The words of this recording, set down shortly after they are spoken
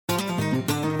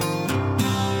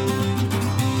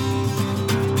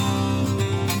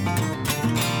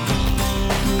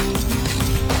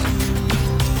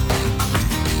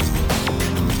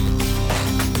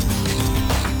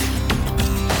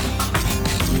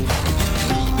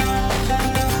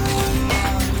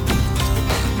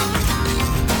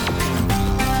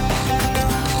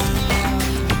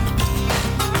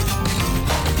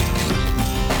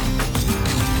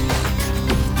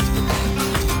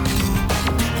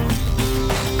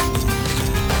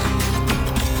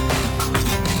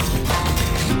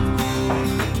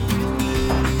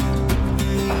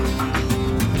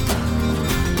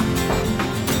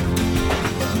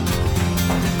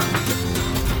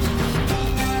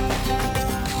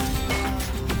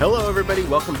Hello, everybody.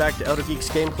 Welcome back to Elder Geeks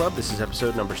Game Club. This is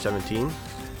episode number 17.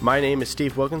 My name is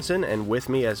Steve Wilkinson, and with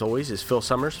me, as always, is Phil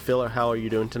Summers. Phil, how are you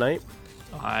doing tonight?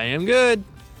 I am good.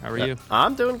 How are you?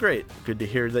 I'm doing great. Good to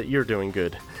hear that you're doing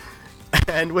good.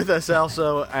 And with us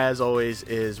also, as always,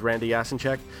 is Randy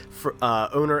Yasinchek,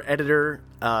 owner, editor,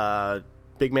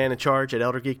 big man in charge at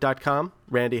ElderGeek.com.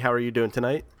 Randy, how are you doing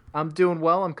tonight? I'm doing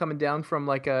well. I'm coming down from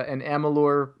like an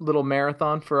Amalur little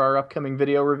marathon for our upcoming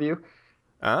video review.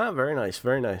 Ah, very nice,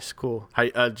 very nice, cool.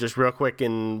 How, just real quick,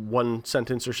 in one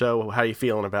sentence or so, how are you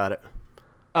feeling about it?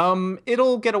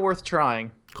 It'll get a worth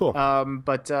trying. Cool.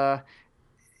 But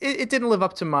it didn't live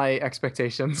up to my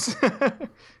expectations. All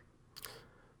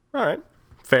right,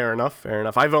 fair enough, fair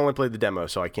enough. I've only played the demo,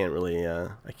 so I can't really,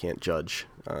 I can't judge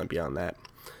beyond that.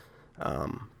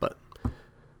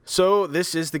 So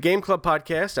this is the Game Club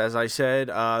podcast. As I said,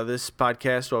 this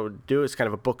podcast, what we'll do is kind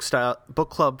of a book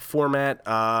club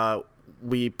format.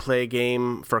 We play a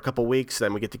game for a couple weeks,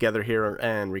 then we get together here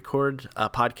and record a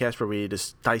podcast where we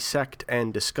just dissect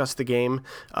and discuss the game.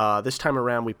 This time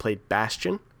around, we played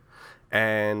Bastion.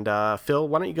 And Phil,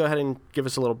 why don't you go ahead and give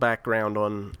us a little background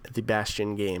on the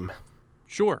Bastion game?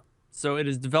 Sure. So it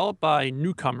is developed by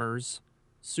newcomers,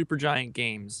 Supergiant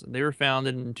Games. They were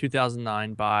founded in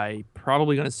 2009 by,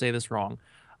 probably going to say this wrong,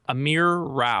 Amir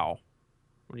Rao.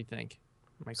 What do you think?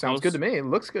 Sounds good to me. It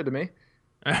looks good to me.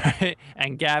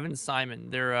 And Gavin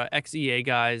Simon. They're ex-EA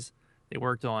guys. They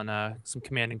worked on some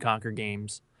Command & Conquer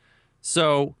games.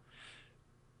 So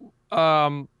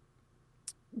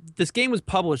this game was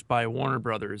published by Warner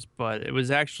Brothers, but it was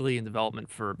actually in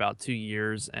development for about 2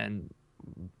 years, and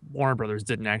Warner Brothers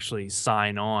didn't actually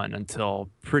sign on until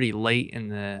pretty late in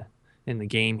the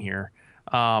game here.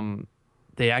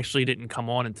 They actually didn't come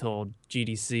on until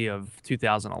GDC of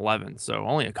 2011, so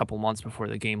only a couple months before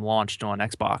the game launched on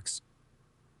Xbox.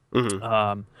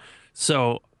 Mm-hmm.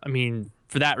 So, I mean,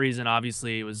 for that reason,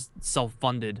 obviously, it was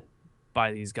self-funded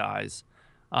by these guys.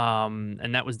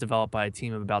 And that was developed by a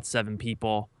team of about 7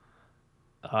 people.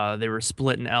 They were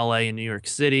split in LA and New York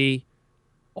City.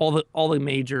 All the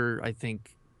major, I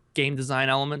think, game design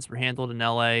elements were handled in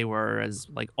LA, whereas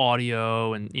like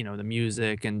audio and, you know, the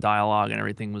music and dialogue and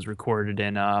everything was recorded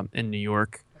in New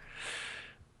York.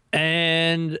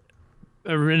 And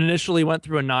initially went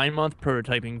through a 9-month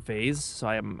prototyping phase, so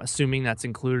I'm assuming that's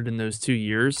included in those 2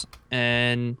 years.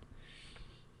 And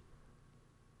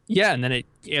yeah, and then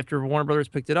after Warner Brothers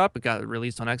picked it up, it got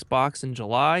released on Xbox in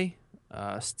July,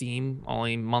 Steam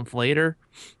only a month later,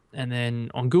 and then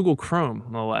on Google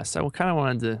Chrome OS. I kind of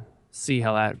wanted to see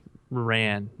how that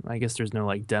ran. I guess there's no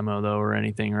like demo though or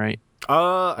anything, right?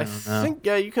 I think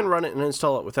you can run it and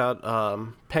install it without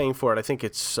paying for it. I think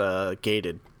it's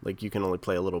gated, like you can only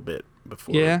play a little bit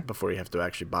before you have to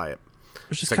actually buy it. I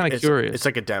was just kind of curious. It's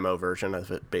like a demo version of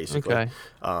it, basically.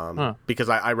 Okay. Because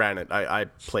I ran it. I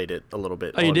played it a little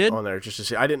bit you did? on there just to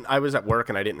see. I was at work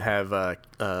and I didn't have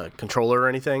a controller or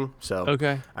anything, so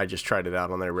I just tried it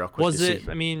out on there real quick. Was it?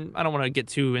 I mean, I don't want to get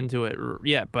too into it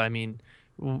yet, but I mean,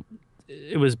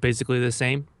 it was basically the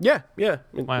same. Yeah.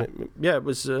 Wow. Yeah, it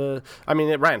was. I mean,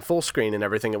 it ran full screen and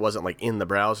everything. It wasn't like in the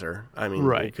browser. I mean,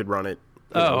 you could run it.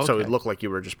 So it looked like you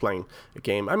were just playing a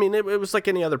game. I mean, it was like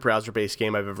any other browser-based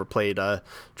game I've ever played. What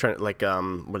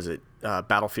is it?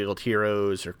 Battlefield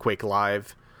Heroes or Quake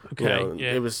Live.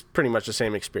 Okay. It was pretty much the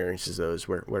same experience as those,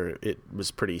 where it was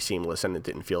pretty seamless and it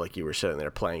didn't feel like you were sitting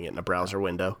there playing it in a browser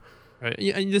window. Right.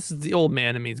 Yeah, this is the old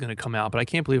man in me is going to come out, but I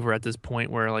can't believe we're at this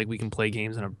point where like we can play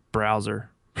games in a browser,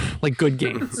 like good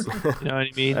games. You know what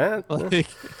I mean?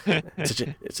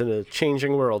 It's in a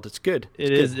changing world. It's good.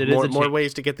 It is more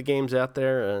ways to get the games out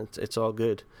there. It's all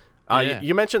good.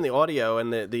 You mentioned the audio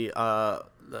and the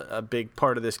a big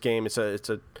part of this game. It's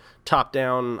a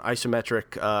top-down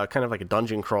isometric, kind of like a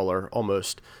dungeon crawler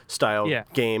almost style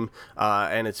game,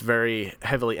 and it's very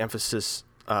heavily emphasis.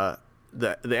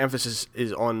 The emphasis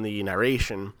is on the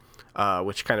narration,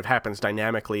 which kind of happens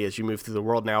dynamically as you move through the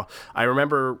world. Now, I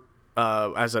remember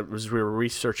as we were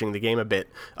researching the game a bit,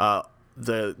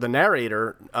 the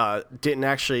narrator didn't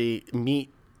actually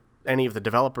meet any of the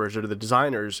developers or the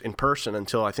designers in person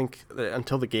until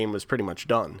the game was pretty much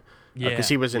done. Because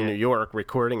he was in New York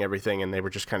recording everything, and they were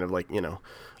just kind of like,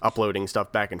 uploading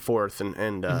stuff back and forth,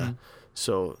 and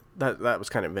so that was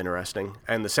kind of interesting.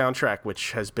 And the soundtrack,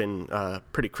 which has been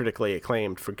pretty critically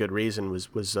acclaimed for good reason,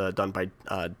 was done by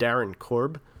Darren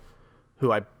Korb,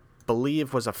 who I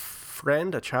believe was a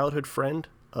childhood friend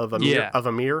of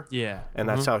Amir. Yeah. And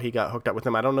that's how he got hooked up with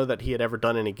him. I don't know that he had ever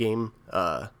done any game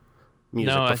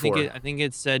music before. I think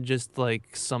it said just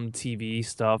like some TV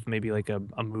stuff, maybe like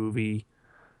a movie.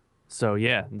 So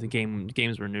yeah, the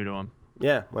games were new to him.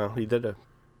 Yeah, well, he did a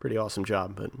pretty awesome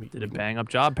job. But did a bang up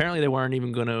job. Apparently, they weren't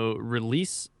even going to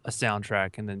release a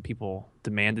soundtrack, and then people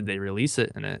demanded they release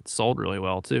it, and it sold really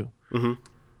well too. Mm-hmm.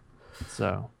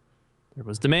 So there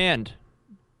was demand.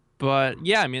 But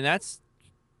yeah, I mean that's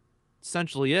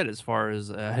essentially it as far as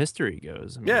history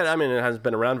goes. I mean, it hasn't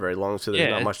been around very long, so there's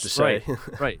not much to say.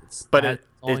 Right. But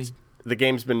the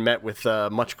game's been met with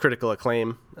much critical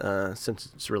acclaim since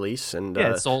its release, and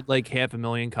it sold like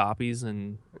 500,000 copies,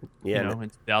 in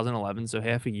 2011. So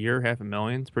half a year,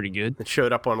 500,000. It's pretty good. It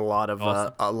showed up on a lot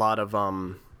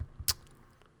of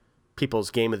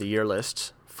people's Game of the Year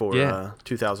lists for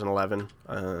 2011.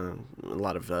 A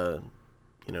lot of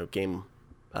game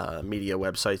media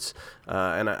websites,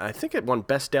 and I think it won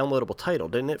Best Downloadable Title,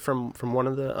 didn't it? From one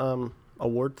of the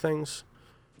award things.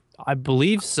 I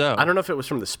believe so. I don't know if it was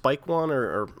from the Spike one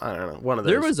or I don't know, one of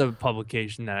those. There was a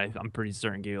publication that I'm pretty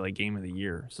certain gave it like Game of the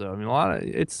Year. So I mean,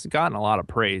 it's gotten a lot of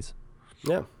praise.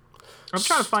 Yeah. I'm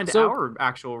trying to find our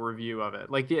actual review of it,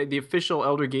 like the official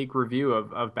Elder Geek review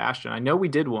of Bastion. I know we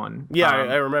did one. Yeah,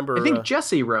 I remember. I think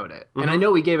Jesse wrote it, and I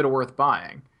know we gave it a worth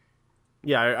buying.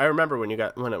 Yeah, I remember when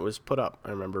it was put up. I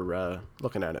remember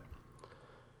looking at it.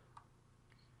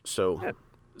 So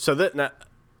that now,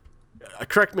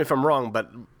 correct me if I'm wrong,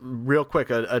 but real quick,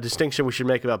 a distinction we should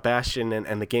make about Bastion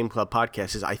and the Game Club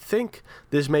podcast is I think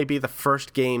this may be the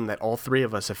first game that all three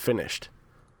of us have finished.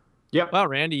 Yep. Wow,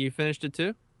 Randy, you finished it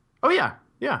too? Oh yeah.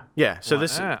 Yeah. So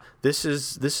this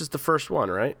is the first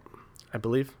one, right? I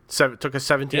believe. It took us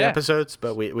 17 episodes,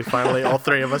 but we finally all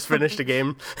three of us finished a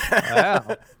game.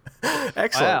 Wow.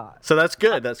 Excellent. Wow. So that's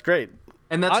good. That's great.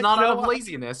 And that's not out of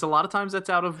laziness. A lot of times that's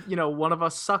out of, one of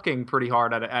us sucking pretty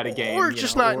hard at a game. Or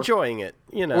just not enjoying it,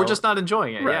 Or just not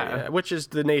enjoying it, right, yeah. Which is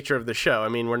the nature of the show. I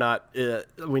mean, we're not,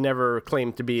 we never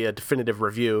claim to be a definitive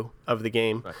review of the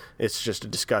game. Right. It's just a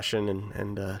discussion.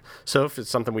 And so if it's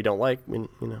something we don't like, we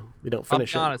don't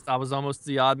finish it. I'll be honest, I was almost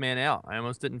the odd man out. I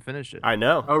almost didn't finish it. I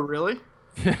know. Oh, really?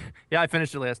 Yeah, I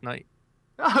finished it last night.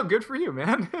 Oh, good for you,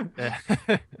 man.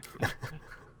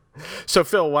 So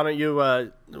Phil, why don't you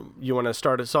want to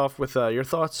start us off with your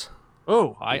thoughts?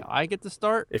 Oh, I get to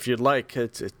start? If you'd like,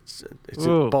 it's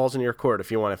balls in your court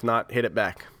if you want. If not, hit it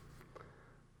back.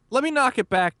 Let me knock it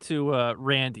back to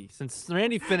Randy, since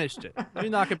Randy finished it. Let me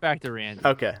knock it back to Randy.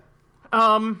 Okay.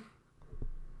 Wow.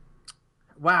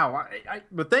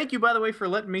 But thank you, by the way, for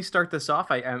letting me start this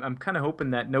off. I'm kind of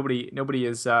hoping that nobody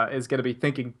is going to be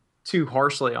thinking too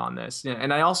harshly on this.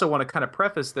 And I also want to kind of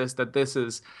preface that this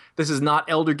is not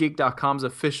ElderGeek.com's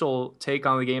official take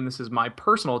on the game. This is my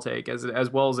personal take, as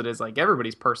well as it is like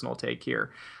everybody's personal take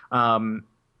here.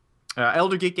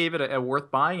 Elder Geek gave it a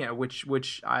worth buying,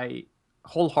 which I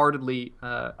wholeheartedly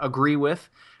agree with.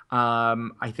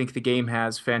 I think the game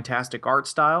has fantastic art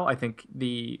style. I think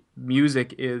the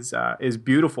music is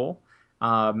beautiful.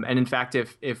 And in fact,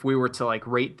 if we were to like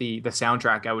rate the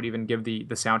soundtrack, I would even give the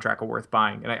soundtrack a worth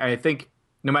buying. And I think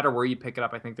no matter where you pick it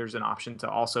up, I think there's an option to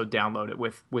also download it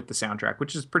with the soundtrack,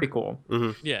 which is pretty cool.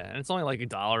 Mm-hmm. Yeah, and it's only like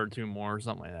 $1 or $2 more or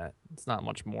something like that. It's not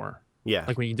much more. Yeah,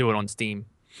 like when you do it on Steam.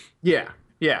 Yeah.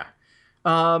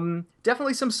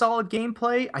 Definitely some solid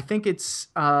gameplay. I think it's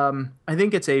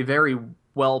a very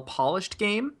well polished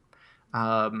game.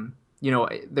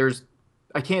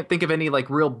 I can't think of any like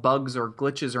real bugs or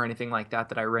glitches or anything like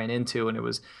that I ran into, and it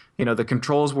was, the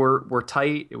controls were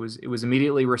tight. It was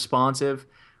immediately responsive.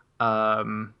 I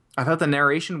thought the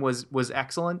narration was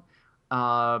excellent.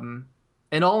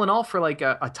 And all in all, for like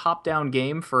a top-down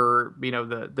game for the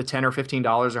 $10 or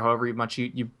 $15 or however much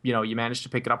you managed to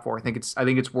pick it up for, I think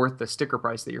it's worth the sticker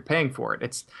price that you're paying for it.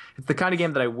 It's the kind of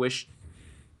game that I wish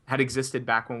had existed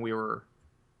back when we were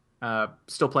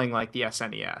still playing like the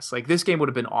SNES. Like this game would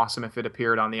have been awesome if it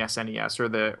appeared on the SNES or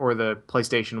the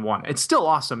PlayStation 1. It's still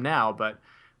awesome now, but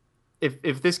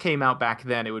if this came out back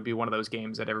then, it would be one of those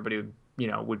games that everybody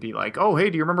would be like, "Oh, hey,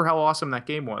 do you remember how awesome that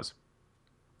game was?"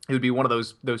 It would be one of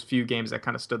those few games that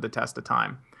kind of stood the test of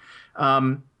time.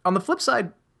 On the flip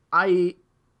side,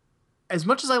 as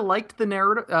much as I liked the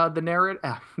narrative,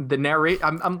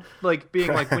 I'm like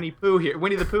being like Winnie the Pooh here,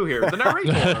 the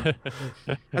narrator.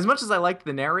 As much as I liked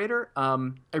the narrator,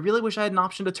 I really wish I had an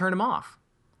option to turn him off.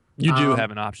 You do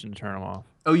have an option to turn him off.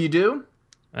 Oh, you do?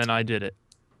 And I did it.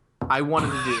 I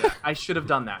wanted to do that. I should have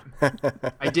done that.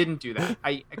 I didn't do that.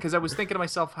 Because I was thinking to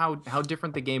myself how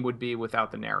different the game would be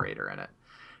without the narrator in it.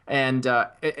 And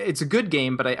it's a good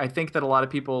game, but I think that a lot of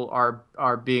people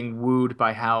are being wooed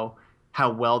by how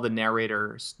well the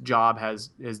narrator's job has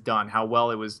done, how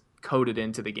well it was coded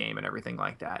into the game and everything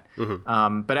like that.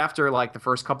 Mm-hmm. But after like the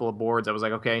first couple of boards, I was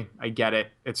like, okay, I get it.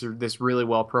 It's this really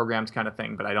well programmed kind of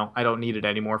thing, but I don't need it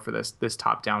anymore for this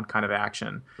top down kind of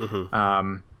action.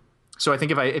 Mm-hmm. So I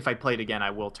think if I played again, I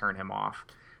will turn him off.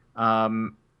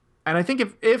 And I think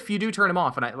if you do turn him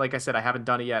off, and like I said, I haven't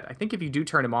done it yet. I think if you do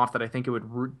turn him off, that I think it would,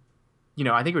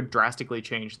 I think it would drastically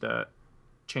change the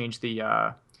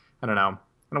I don't know.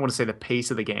 I don't want to say the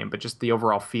pace of the game, but just the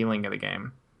overall feeling of the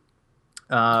game.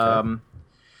 Okay.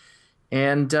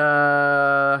 And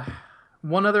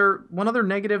one other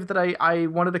negative that I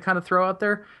wanted to kind of throw out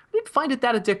there, I didn't find it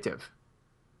that addictive.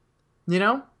 You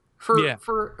know, for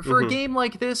a game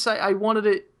like this, I wanted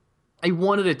it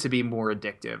to be more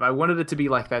addictive. I wanted it to be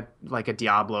like that, like a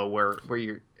Diablo, where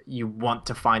you want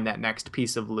to find that next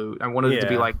piece of loot. I wanted it to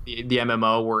be like the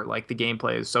MMO, where like the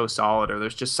gameplay is so solid, or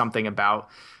there's just something about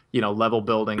level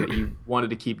building that you wanted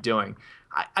to keep doing.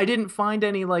 I didn't find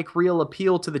any like real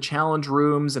appeal to the challenge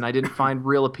rooms, and I didn't find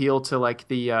real appeal to like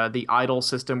the idle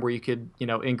system where you could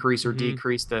increase or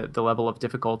decrease the level of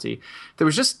difficulty. There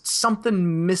was just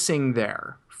something missing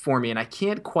there for me, and I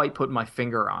can't quite put my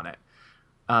finger on it.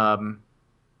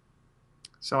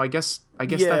 So I guess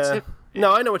that's it.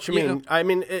 No, I know what you mean. I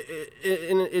mean,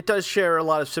 it does share a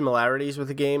lot of similarities with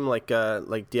the game, like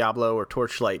Diablo or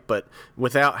Torchlight, but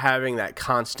without having that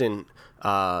constant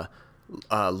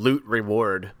loot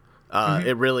reward,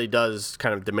 it really does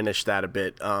kind of diminish that a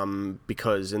bit.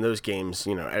 Because in those games,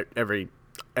 every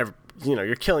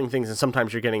you're killing things, and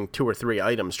sometimes you're getting 2 or 3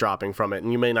 items dropping from it,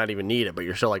 and you may not even need it, but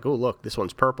you're still like, oh, look, this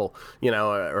one's purple,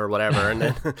 or whatever. And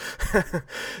then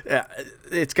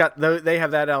it's got they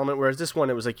have that element, whereas this one,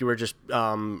 it was like you were just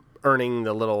earning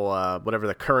the little whatever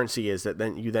the currency is that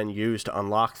then you use to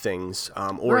unlock things,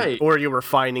 or you were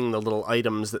finding the little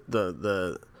items that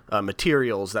the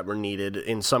materials that were needed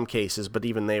in some cases, but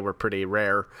even they were pretty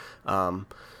rare.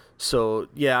 So,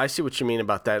 yeah, I see what you mean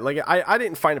about that. Like, I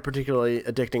didn't find it particularly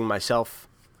addicting myself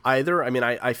either. I mean,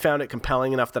 I found it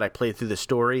compelling enough that I played through the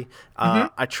story.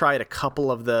 I tried a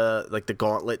couple of the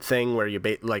gauntlet thing where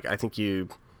I think you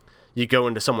go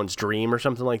into someone's dream or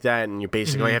something like that, and you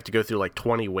basically have to go through like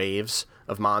 20 waves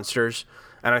of monsters.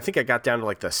 And I think I got down to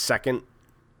like the second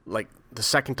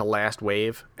to last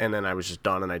wave, and then I was just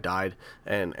done and I died.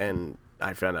 And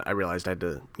I realized I had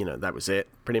to, that was it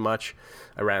pretty much.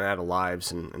 I ran out of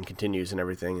lives and continues and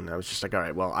everything, and I was just like, all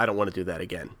right, well, I don't want to do that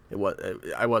again.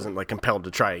 I wasn't like compelled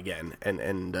to try again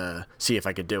and see if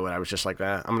I could do it. I was just like,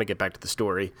 I'm gonna get back to the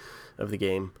story of the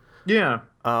game. Yeah.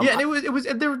 And it was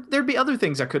there'd be other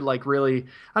things that could like really.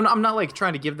 I'm not like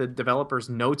trying to give the developers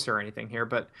notes or anything here,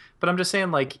 but I'm just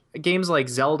saying like games like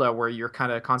Zelda, where you're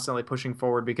kind of constantly pushing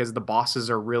forward because the bosses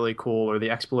are really cool or the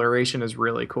exploration is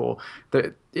really cool.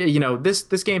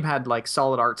 This game had like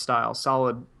solid art style,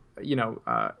 solid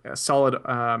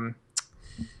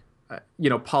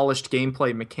polished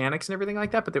gameplay mechanics and everything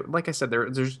like that. But like I said,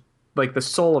 there's like the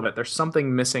soul of it. There's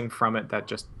something missing from it that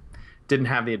just didn't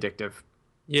have the addictive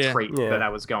trait that I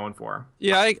was going for.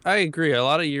 Yeah, I agree. A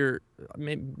lot of your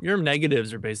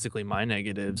negatives are basically my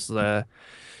negatives. Like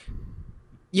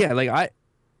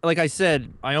I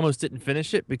said, I almost didn't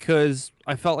finish it because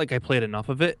I felt like I played enough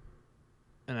of it,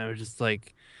 and I was just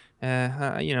like,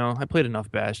 I played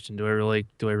enough Bastion. Do I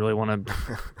really want to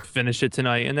finish it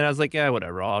tonight? And then I was like, yeah,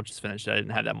 whatever. I'll just finish it. I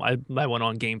didn't have that. I went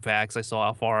on GameFAQs. I saw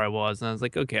how far I was, and I was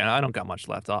like, okay, I don't got much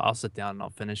left. I'll sit down and I'll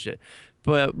finish it.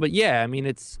 But yeah, I mean,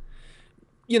 it's.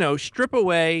 Strip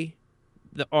away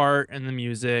the art and the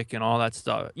music and all that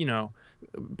stuff,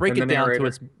 break it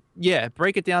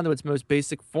down to its most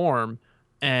basic form.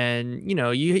 And,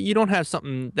 you don't have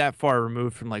something that far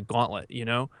removed from like Gauntlet,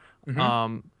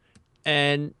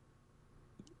 and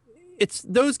it's,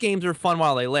 those games are fun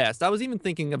while they last. I was even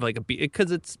thinking of like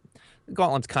because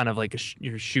Gauntlet's kind of like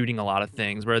you're shooting a lot of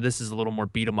things, where this is a little more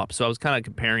beat 'em up. So I was kind of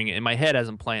comparing it in my head as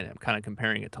I'm playing it. I'm kind of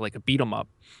comparing it to like a beat 'em up,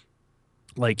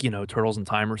 like Turtles in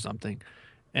Time or something.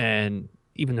 And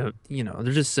even though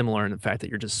they're just similar in the fact that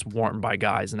you're just swarmed by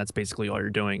guys, and that's basically all you're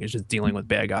doing is just dealing with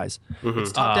bad guys.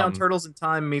 It's top-down Turtles in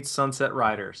Time meets Sunset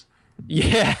Riders.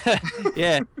 Yeah.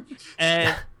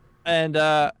 and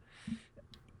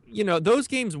those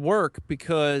games work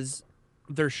because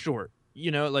they're short.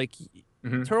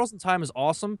 Turtles in Time is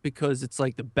awesome because it's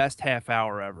like the best half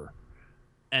hour ever,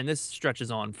 and this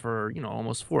stretches on for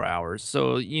almost 4 hours.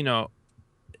 So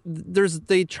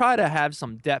they try to have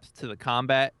some depth to the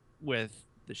combat with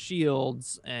the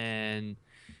shields and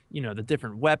the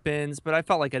different weapons, but I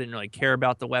felt like I didn't really care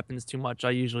about the weapons too much. I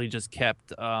usually just kept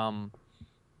the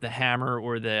hammer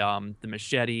or the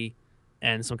machete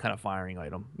and some kind of firing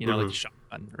item, like a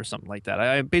shotgun or something like that.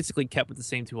 I basically kept with the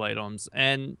same 2 items.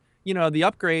 And the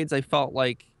upgrades, I felt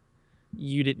like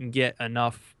you didn't get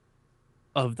enough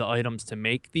of the items to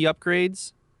make the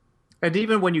upgrades. And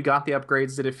even when you got the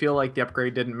upgrades, did it feel like the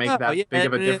upgrade didn't make that yeah, big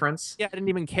of a difference? Yeah, I didn't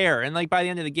even care. And like by the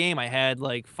end of the game, I had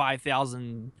like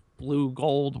 5,000 blue,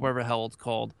 gold, whatever the hell it's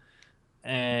called,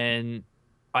 and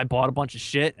I bought a bunch of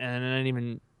shit, and I didn't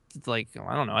even like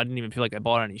I don't know. I didn't even feel like I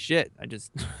bought any shit. I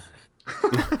just,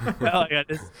 I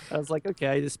was like, okay,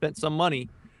 I just spent some money.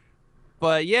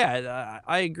 But yeah,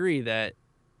 I agree that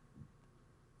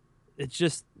it's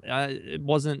just it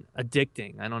wasn't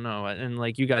addicting. I don't know. And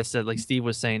like you guys said, like Steve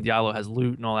was saying, Diablo has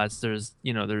loot and all that. So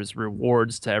there's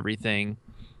rewards to everything.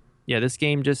 Yeah, this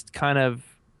game just kind of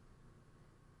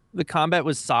the combat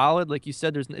was solid. Like you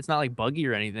said, it's not like buggy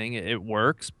or anything. It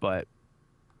works, but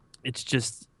it's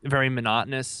just very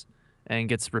monotonous and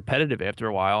gets repetitive after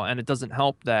a while. And it doesn't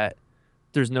help that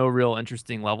there's no real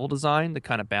interesting level design to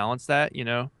kind of balance that.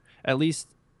 At least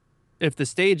if the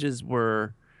stages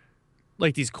were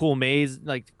like these cool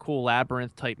cool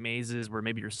labyrinth type mazes where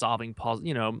maybe you're solving puzzles,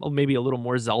 maybe a little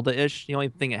more Zelda-ish. The only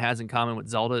thing it has in common with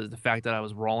Zelda is the fact that I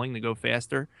was rolling to go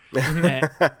faster.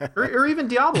 or even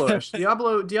Diablo-ish.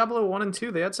 Diablo 1 and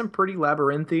 2, they had some pretty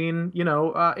labyrinthine,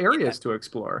 areas to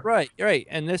explore. Right.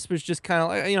 And this was just kind of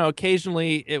like,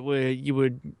 occasionally you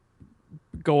would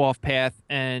go off path,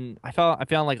 and I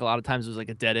found like a lot of times it was like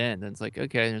a dead end, and it's like,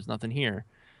 okay, there's nothing here.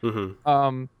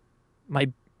 Mm-hmm.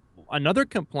 Another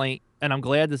complaint, and I'm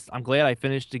glad I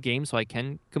finished the game so I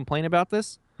can complain about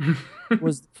this,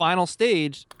 was the final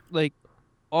stage. Like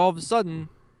all of a sudden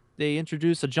they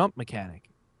introduce a jump mechanic.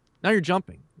 Now you're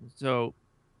jumping. So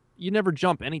you never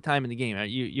jump any time in the game.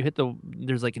 You hit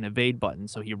there's like an evade button,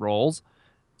 so he rolls,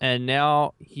 and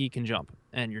now he can jump,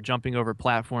 and you're jumping over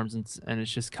platforms, and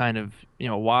it's just kind of,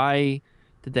 why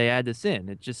did they add this in?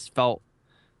 It just felt,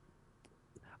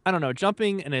 I don't know,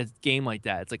 jumping in a game like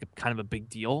that, it's like kind of a big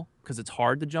deal because it's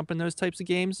hard to jump in those types of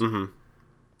games. Mm-hmm.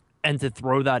 And to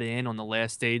throw that in on the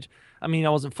last stage, I mean, I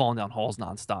wasn't falling down holes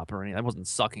nonstop or anything. I wasn't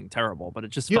sucking terrible, but it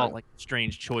just felt like a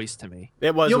strange choice to me.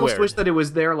 It was. You almost weird. wish that it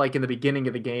was there, like in the beginning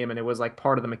of the game, and it was like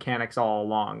part of the mechanics all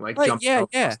along, like jumping over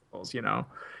obstacles.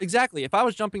 Exactly. If I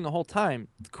was jumping the whole time,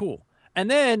 cool.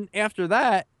 And then after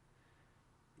that,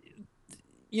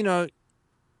 the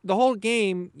whole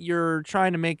game you're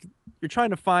trying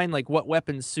to find like what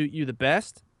weapons suit you the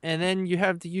best, and then you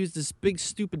have to use this big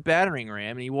stupid battering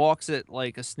ram, and he walks at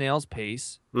like a snail's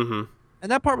pace. Mm-hmm.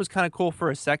 And that part was kind of cool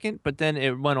for a second, but then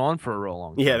it went on for a real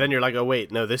long time. Yeah, then you're like, oh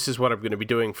wait, no, this is what I'm going to be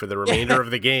doing for the remainder of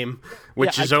the game,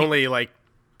 which is only like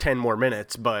 10 more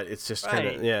minutes, but it's just kind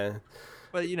of, yeah.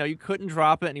 But you couldn't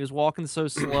drop it, and he was walking so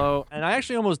slow, and I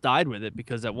actually almost died with it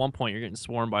because at one point you're getting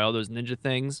swarmed by all those ninja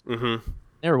things. Mm-hmm.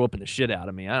 They were whooping the shit out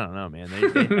of me. I don't know,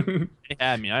 man. They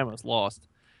had me. I almost lost.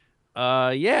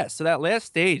 Yeah. So that last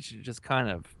stage just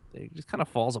kind of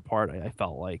falls apart. I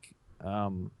felt like,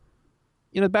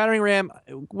 the battering ram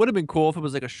would have been cool if it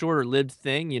was like a shorter lived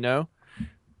thing,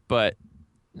 but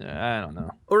I don't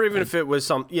know. Or even if it was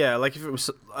like if it was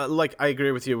like, I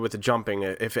agree with you with the jumping.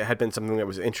 If it had been something that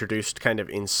was introduced kind of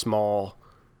in small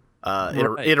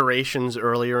iterations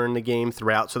earlier in the game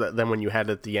throughout, so that then when you had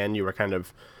it at the end, you were kind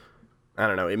of, I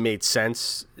don't know, it made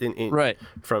sense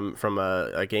from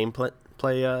a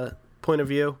gameplay point of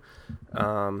view.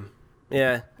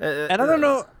 Yeah. And I don't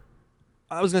know.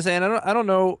 I was gonna say, and I don't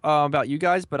know about you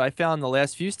guys, but I found the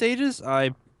last few stages,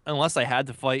 unless I had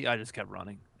to fight, I just kept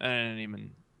running.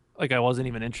 I wasn't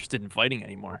even interested in fighting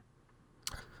anymore.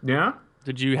 Yeah.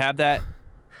 Did you have that?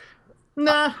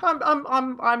 Nah,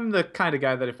 I'm the kind of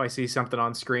guy that if I see something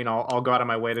on screen, I'll go out of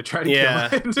my way to try to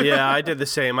kill it. Yeah, I did the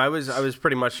same. I was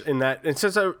pretty much in that, and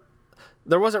since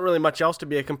there wasn't really much else to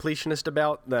be a completionist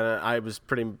about, then I was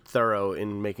pretty thorough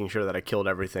in making sure that I killed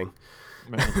everything.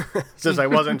 Right. Since I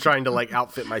wasn't trying to like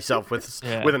outfit myself with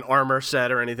an armor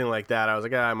set or anything like that, I was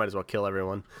like, I might as well kill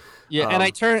everyone. Yeah,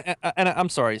 and I'm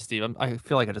sorry, Steve. I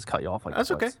feel like I just cut you off.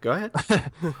 That's okay. Go ahead.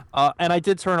 And I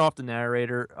did turn off the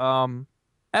narrator.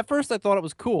 At first, I thought it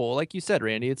was cool, like you said,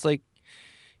 Randy. It's like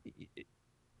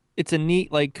it's a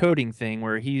neat like coding thing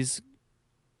where he's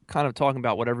kind of talking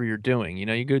about whatever you're doing.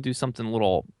 You go do something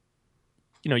little.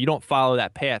 You don't follow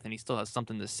that path, and he still has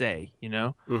something to say.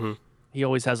 Mm-hmm. He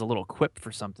always has a little quip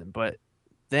for something. But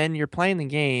then you're playing the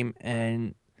game,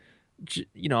 and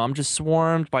I'm just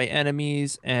swarmed by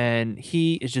enemies, and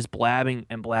he is just blabbing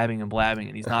and blabbing and blabbing,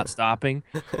 and he's not stopping.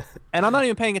 And I'm not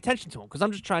even paying attention to him because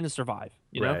I'm just trying to survive.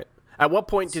 You know? At what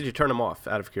point did you turn him off?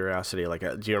 Out of curiosity,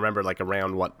 do you remember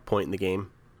around what point in the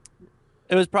game?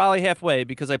 It was probably halfway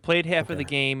because I played half of the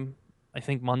game, I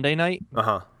think Monday night.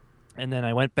 And then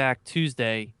I went back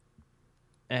Tuesday,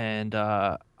 and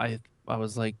I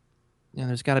was like,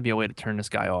 there's got to be a way to turn this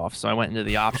guy off. So I went into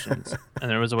the options,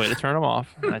 and there was a way to turn him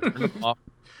off. And I turned him off,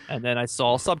 And then I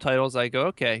saw subtitles. I go,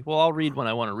 okay, well, I'll read when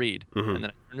I want to read. Mm-hmm. And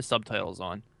then I turn the subtitles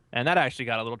on. And that actually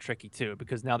got a little tricky too,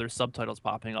 because now there's subtitles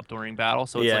popping up during battle.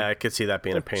 So it's I could see that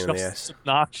being a pain in the ass.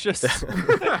 Obnoxious,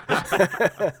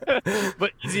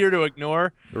 but easier to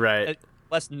ignore. Right.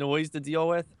 Less noise to deal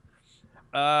with.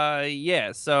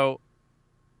 So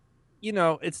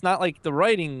it's not like the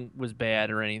writing was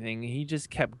bad or anything. He just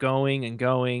kept going and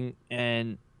going,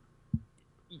 and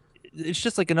it's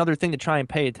just like another thing to try and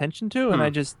pay attention to. And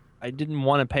I didn't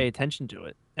want to pay attention to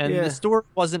it. And the story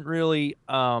wasn't really.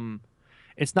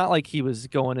 It's not like he was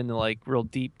going into like real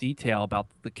deep detail about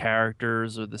the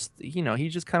characters or this. He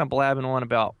just kind of blabbing on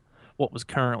about what was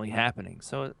currently happening.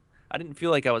 So I didn't feel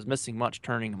like I was missing much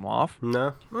turning him off.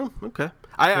 No? Oh, okay.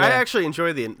 I actually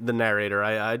enjoy the narrator.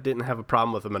 I didn't have a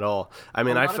problem with him at all. I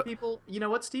mean, a lot of people, you know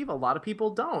what, Steve? A lot of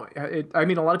people don't. A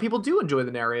lot of people do enjoy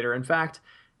the narrator. In fact,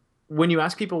 when you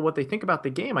ask people what they think about the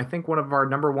game, I think one of our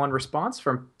number one response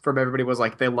from everybody was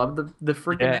like, they love the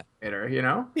freaking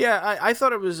narrator, Yeah, I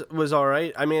thought it was all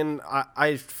right. I mean,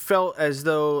 I felt as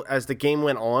though as the game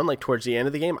went on, like towards the end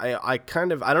of the game, I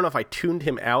don't know if I tuned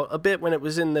him out a bit when it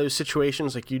was in those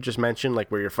situations like you just mentioned, like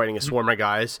where you're fighting a swarm of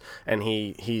guys and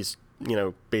he's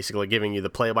basically giving you the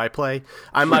play-by-play.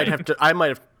 I might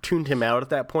have tuned him out at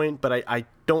that point, but I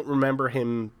don't remember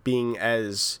him being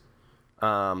as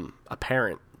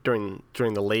apparent during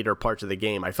the later parts of the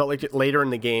game. I felt like later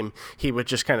in the game he would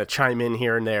just kind of chime in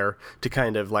here and there to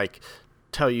kind of like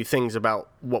tell you things about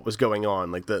what was going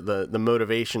on, like the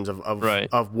motivations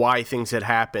of why things had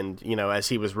happened, as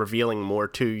he was revealing more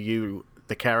to you,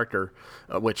 the character,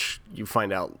 which you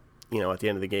find out, at the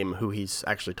end of the game who he's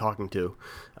actually talking to.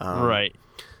 Right.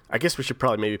 I guess we should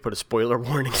probably maybe put a spoiler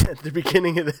warning at the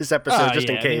beginning of this episode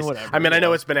in case. I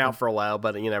know it's been out for a while,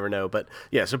 but you never know. But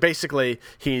yeah, so basically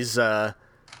he's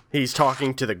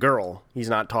talking to the girl. He's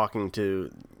not talking to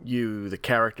you, the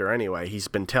character, anyway. He's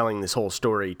been telling this whole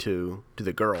story to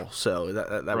the girl. So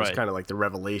that was kind of like the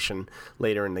revelation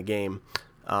later in the game.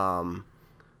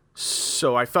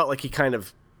 So I felt like he kind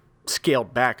of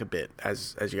scaled back a bit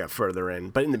as you got further in.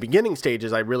 But in the beginning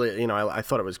stages, I really, I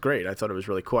thought it was great. I thought it was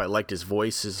really cool. I liked his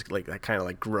voice, his like that kind of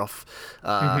like gruff.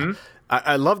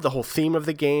 I loved the whole theme of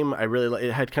the game.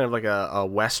 It had kind of like a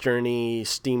westerny,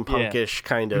 steampunkish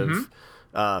kind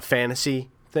of fantasy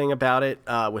thing about it,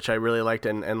 which I really liked.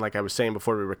 And like I was saying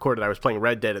before we recorded, I was playing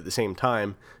Red Dead at the same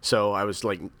time, so I was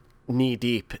like knee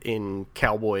deep in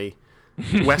cowboy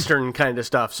western kind of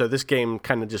stuff. So this game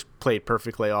kind of just played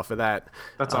perfectly off of that.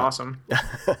 That's awesome.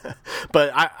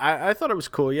 But I thought it was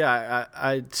cool. Yeah,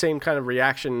 I same kind of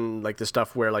reaction, like the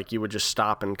stuff where like you would just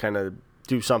stop and kind of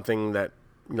do something that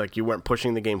like you weren't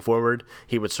pushing the game forward.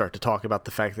 He would start to talk about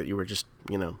the fact that you were just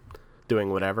doing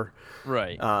whatever.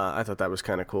 Right. I thought that was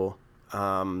kind of cool.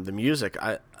 The music,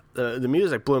 the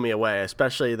music blew me away,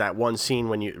 especially that one scene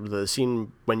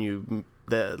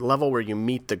the level where you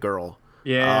meet the girl.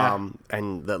 Yeah.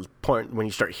 And the point when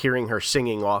you start hearing her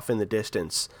singing off in the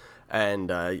distance,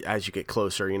 and as you get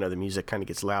closer, the music kind of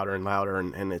gets louder and louder,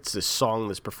 and it's this song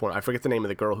that's performed. I forget the name of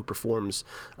the girl who performs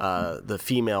the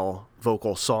female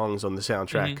vocal songs on the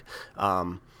soundtrack.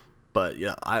 But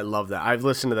yeah, I love that. I've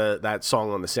listened to that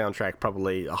song on the soundtrack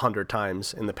probably 100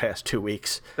 times in the past 2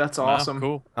 weeks. That's awesome.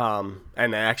 Cool.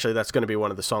 And actually, that's going to be one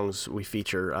of the songs we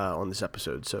feature on this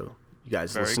episode. So you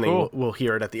guys listening will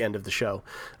hear it at the end of the show.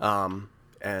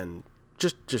 And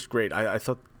just great. I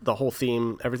thought the whole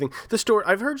theme, everything. The story.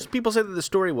 I've heard people say that the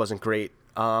story wasn't great.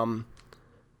 And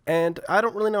I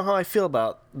don't really know how I feel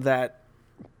about that,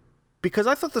 because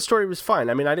I thought the story was fine.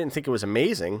 I mean, I didn't think it was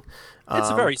amazing. It's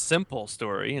a very simple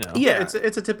story, Yeah,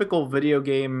 it's a typical video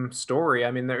game story.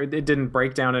 I mean, it didn't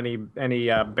break down any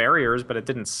barriers, but it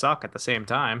didn't suck at the same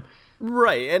time.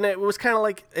 Right, and it was kind of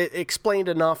like it explained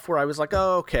enough where I was like,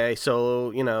 oh, okay,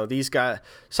 so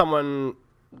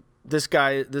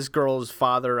this girl's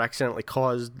father accidentally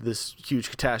caused this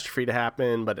huge catastrophe to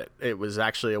happen, but it was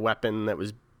actually a weapon that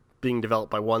was being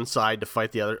developed by one side to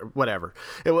fight the other, whatever.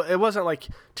 It wasn't like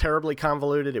terribly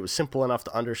convoluted. It was simple enough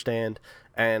to understand,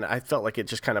 and I felt like it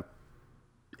just kind of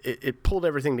it pulled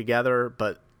everything together,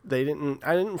 but I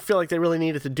didn't feel like they really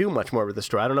needed to do much more with the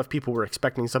story. I don't know if people were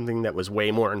expecting something that was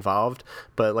way more involved,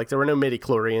 but like there were no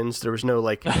midi-chlorians, there was no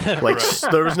like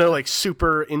there was no like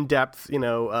super in-depth,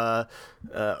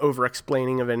 over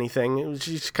explaining of anything. It was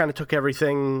just kind of took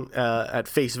everything at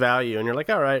face value, and you're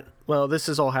like, all right, well, this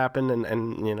has all happened,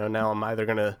 and now I'm either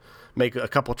gonna make a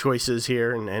couple choices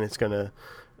here, and it's gonna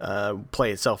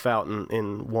play itself out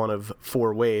in one of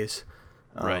four ways.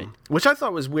 Right. Which I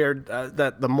thought was weird,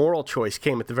 that the moral choice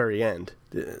came at the very end.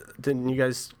 Didn't you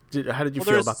guys? How did you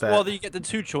feel about that? Well, you get the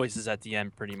two choices at the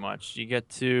end, pretty much. You get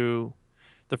to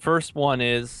The first one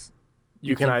is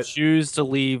you can choose to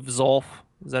leave Zolf.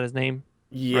 Is that his name?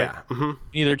 Yeah. Right? Mm-hmm.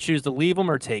 Either choose to leave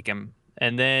him or take him.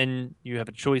 And then you have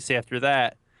a choice after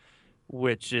that,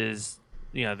 which is,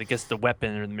 I guess the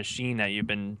weapon or the machine that you've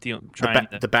been trying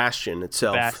to... The Bastion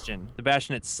itself. The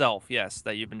Bastion itself, yes,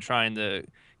 that you've been trying to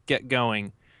get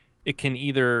going. It can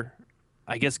either,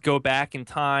 I guess, go back in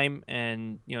time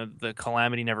and, the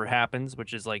calamity never happens,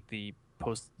 which is like the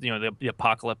the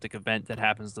apocalyptic event that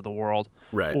happens to the world.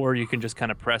 Right. Or you can just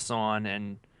kind of press on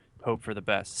and hope for the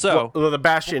best. So, well, the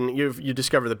Bastion, you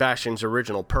discover the Bastion's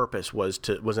original purpose was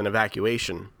an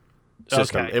evacuation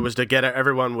system. Okay. It was to get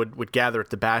everyone would gather at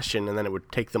the Bastion, and then it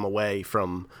would take them away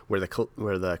from where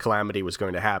the calamity was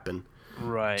going to happen.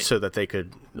 Right. So that they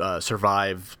could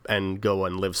survive and go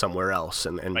and live somewhere else.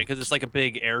 And right, because it's like a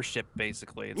big airship,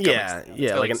 basically. It's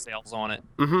got like sails on it.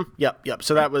 Mm-hmm. Yep.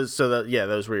 So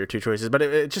those were your two choices. But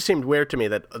it just seemed weird to me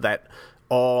that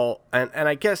all and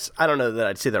I guess I don't know that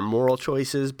I'd say they're moral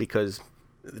choices because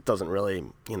it doesn't really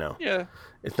Yeah.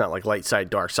 It's not like light side,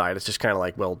 dark side. It's just kind of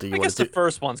like, well, do you want to do... the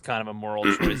first one's kind of a moral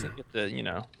choice.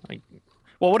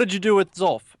 Well, what did you do with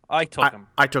Zolf? I took him.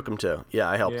 I took him too. Yeah,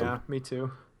 I helped him. Yeah, me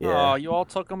too. Yeah. Oh, you all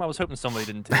took him? I was hoping somebody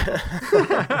didn't take him.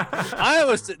 I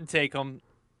almost didn't take him.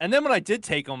 And then when I did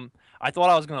take him, I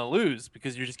thought I was going to lose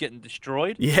because you're just getting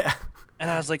destroyed. Yeah. And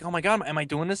I was like, oh my God, am I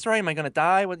doing this right? Am I going to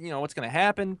die? What's going to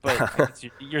happen? But I guess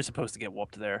you're supposed to get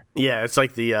whooped there. Yeah, it's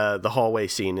like the hallway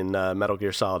scene in Metal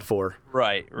Gear Solid 4.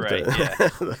 Right, yeah.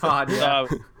 God, yeah.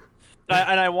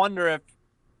 And I wonder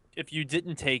if you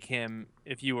didn't take him,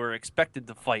 if you were expected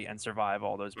to fight and survive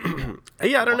all those people.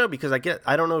 Yeah, I don't know, because I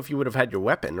don't know if you would have had your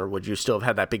weapon, or would you still have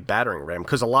had that big battering ram,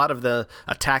 because a lot of the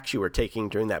attacks you were taking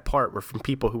during that part were from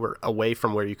people who were away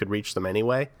from where you could reach them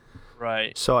anyway.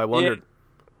 Right. So I wondered...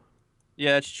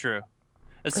 Yeah, that's true.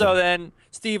 And so then,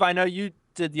 Steve, I know you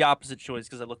did the opposite choice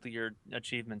because I looked at your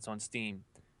achievements on Steam.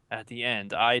 At the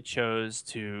end, I chose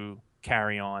to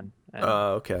carry on.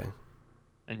 Okay.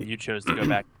 And you chose to go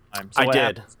back in time. So I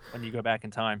did. When you go back in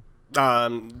time?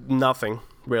 Nothing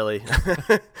really.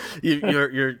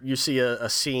 you see a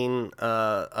scene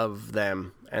of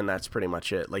them, and that's pretty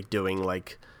much it. Like doing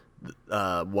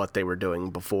what they were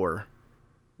doing before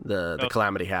the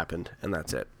calamity happened, and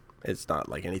that's it. It's not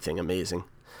like anything amazing.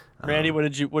 Randy, what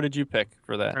did you pick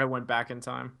for that? I went back in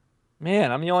time.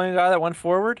 Man, I'm the only guy that went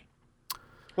forward?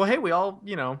 Well, hey, we all,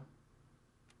 can't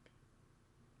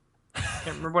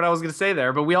remember what I was going to say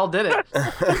there, but we all did it.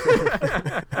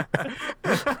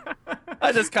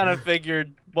 I just kind of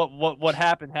figured what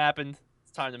happened.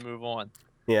 It's time to move on.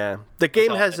 Yeah, the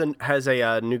game has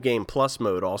a new game plus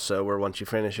mode also, where once you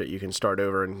finish it, you can start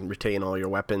over and retain all your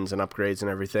weapons and upgrades and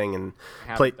everything, and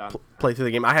play through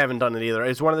the game. I haven't done it either.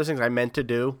 It's one of those things I meant to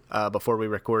do before we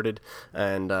recorded,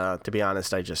 and to be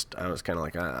honest, I was kind of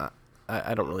like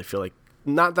I don't really feel like.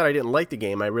 Not that I didn't like the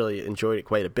game, I really enjoyed it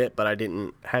quite a bit, but I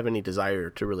didn't have any desire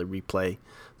to really replay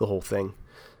the whole thing.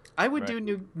 I would do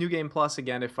New Game Plus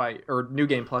again if I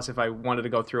wanted to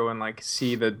go through and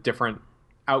see the different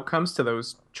outcomes to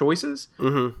those choices.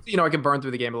 Mm-hmm. I can burn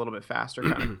through the game a little bit faster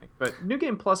kind of thing. But New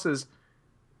Game Plus is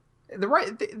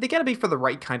they got to be for the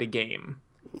right kind of game.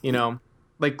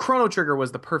 Like Chrono Trigger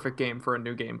was the perfect game for a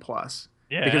New Game Plus.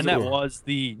 Yeah, because that was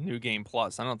the New Game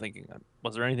Plus. I don't think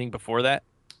was there anything before that?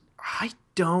 I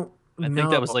don't know. I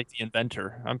think that was like the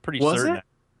inventor. I'm pretty certain. It?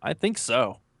 I think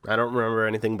so. I don't remember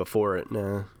anything before it.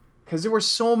 No. Because there were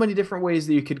so many different ways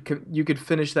that you could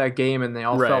finish that game, and they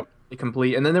all felt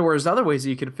complete. And then there was other ways that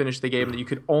you could finish the game that you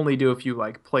could only do if you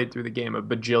played through the game a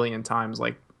bajillion times,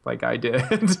 like I did.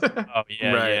 Oh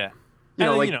yeah,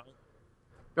 yeah.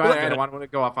 I don't want to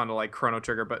go off onto Chrono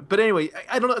Trigger, but anyway,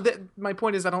 I don't know. My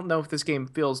point is, I don't know if this game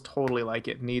feels totally like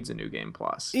it needs a New Game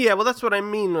Plus. Yeah, well, that's what I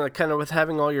mean. Kind of with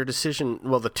having all your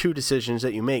the two decisions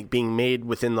that you make being made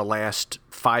within the last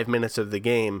 5 minutes of the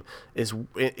game is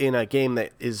in a game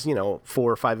that is 4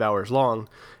 or 5 hours long.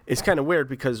 It's kind of weird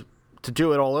because to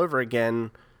do it all over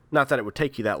again. Not that it would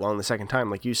take you that long the second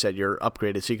time. Like you said, you're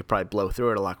upgraded, so you could probably blow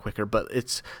through it a lot quicker. But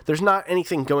there's not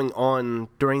anything going on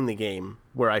during the game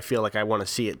where I feel like I want to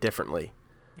see it differently.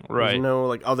 Right. There's no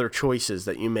other choices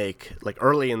that you make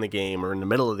early in the game or in the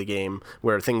middle of the game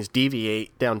where things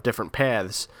deviate down different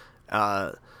paths.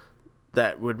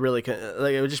 That would really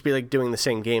it would just be like doing the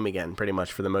same game again, pretty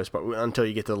much for the most part, until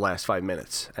you get to the last 5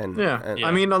 minutes. And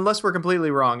I mean, unless we're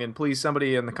completely wrong, and please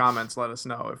somebody in the comments let us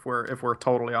know if we're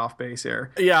totally off base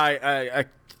here. Yeah,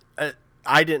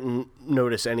 I didn't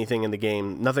notice anything in the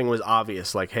game. Nothing was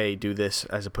obvious, like, hey, do this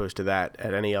as opposed to that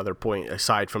at any other point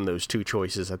aside from those two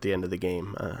choices at the end of the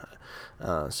game.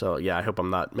 So, yeah, I hope I'm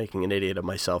not making an idiot of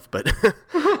myself, but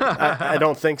I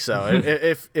don't think so.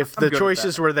 If the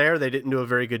choices were there, they didn't do a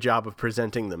very good job of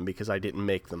presenting them because I didn't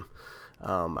make them.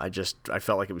 I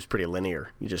felt like it was pretty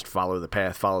linear. You just follow the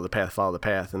path,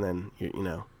 and then,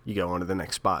 you go on to the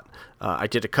next spot. I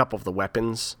did a couple of the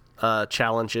weapons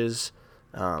challenges,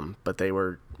 but they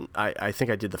were, I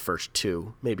think I did the first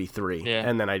 2, maybe 3,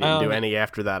 and then I didn't do any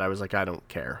after that. I was like, I don't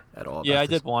care at all. Yeah, I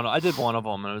did one of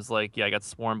them, and it was like, I got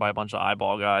swarmed by a bunch of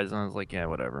eyeball guys, and I was like, yeah,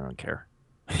 whatever, I don't care.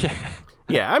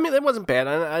 Yeah, I mean, it wasn't bad.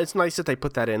 It's nice that they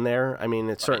put that in there. I mean,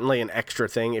 it's certainly an extra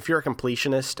thing. If you're a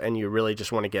completionist and you really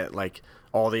just want to get, like,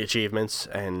 all the achievements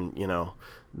and,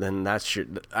 then that's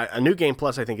a New Game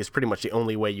Plus, I think, is pretty much the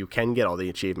only way you can get all the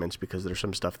achievements because there's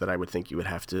some stuff that I would think you would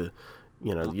have to,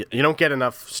 you don't get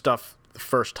enough stuff the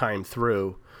first time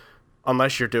through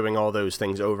unless you're doing all those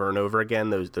things over and over again,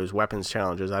 those weapons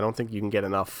challenges. I don't think you can get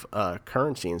enough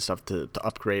currency and stuff to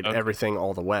upgrade everything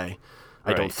all the way.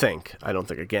 Right. I don't think.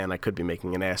 Again, I could be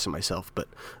making an ass of myself, but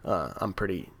I'm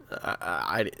pretty.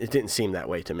 It didn't seem that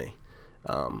way to me.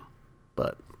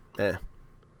 But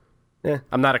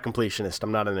I'm not a completionist.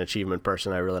 I'm not an achievement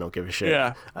person. I really don't give a shit.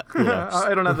 Yeah.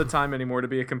 I don't have the time anymore to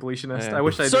be a completionist. Yeah. I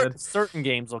wish I did. Certain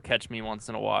games will catch me once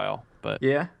in a while, but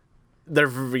yeah.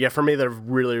 For me, they're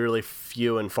really, really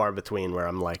few and far between. Where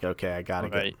I'm like, okay, I gotta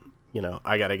get.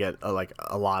 I got to get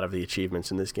a lot of the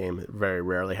achievements in this game. It very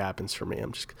rarely happens for me.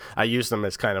 I use them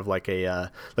as kind of like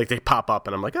like they pop up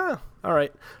and I'm like, all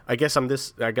right. I guess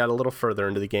I got a little further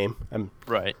into the game.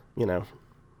 Right.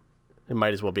 It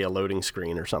might as well be a loading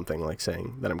screen or something, like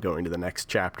saying that I'm going to the next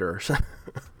chapter or something.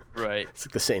 Right. It's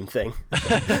like the same thing.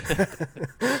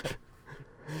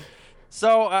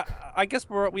 So I guess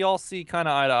we all see kind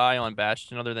of eye to eye on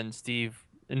Bastion, other than Steve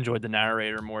enjoyed the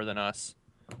narrator more than us.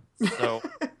 So,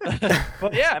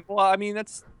 but yeah, well, I mean,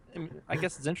 I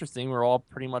guess it's interesting. We're all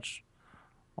pretty much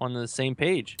on the same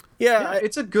page. Yeah,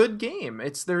 it's a good game. I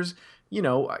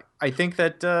think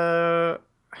that,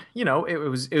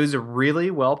 it was a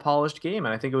really well polished game,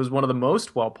 and I think it was one of the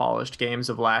most well polished games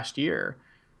of last year.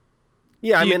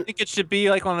 Yeah, Do you think it should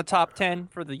be like on the top 10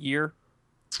 for the year?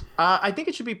 I think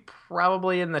it should be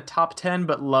probably in the top 10,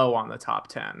 but low on the top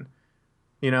 10.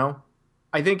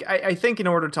 I think in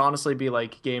order to honestly be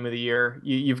like game of the year,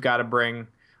 you've got to bring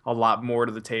a lot more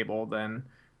to the table than,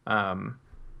 than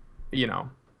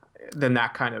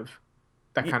that kind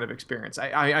of experience.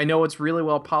 I know it's really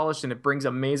well polished and it brings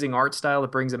amazing art style,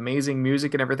 it brings amazing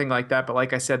music and everything like that. But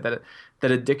like I said, that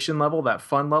addiction level, that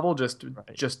fun level, just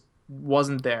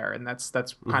wasn't there, and that's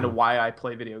kind of why I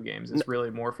play video games. It's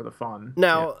really more for the fun.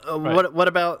 Now, what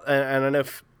about? And I know.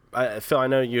 Phil, I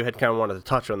know you had kind of wanted to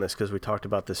touch on this because we talked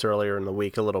about this earlier in the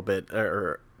week a little bit,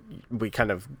 or we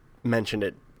kind of mentioned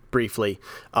it briefly.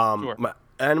 Sure.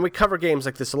 And we cover games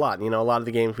like this a lot. A lot of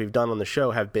the games we've done on the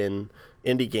show have been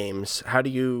indie games. How do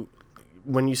you,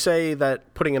 when you say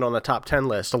that putting it on the top 10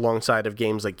 list alongside of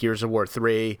games like Gears of War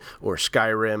 3 or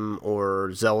Skyrim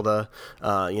or Zelda,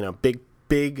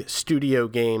 big studio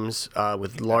games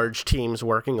with large teams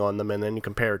working on them, and then you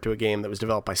compare it to a game that was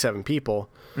developed by 7 people,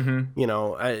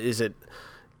 is it,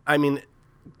 I mean...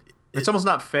 It's almost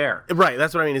not fair. Right,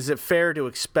 that's what I mean. Is it fair to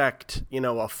expect,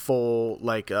 a full,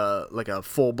 like a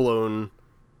full-blown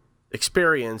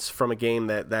experience from a game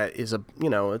that is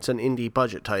it's an indie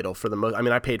budget title for the most. I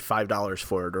mean, I paid $5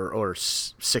 for it or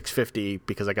 $6.50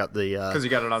 because I got the because you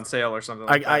got it on sale or something.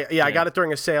 I got it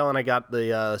during a sale and I got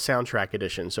the soundtrack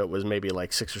edition, so it was maybe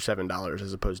like $6 or $7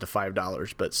 as opposed to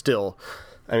 $5. But still,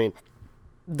 I mean,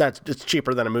 it's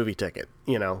cheaper than a movie ticket,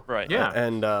 Right. Yeah.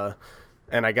 And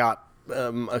I got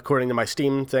according to my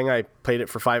Steam thing, I played it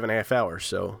for 5.5 hours.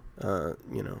 So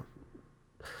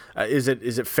is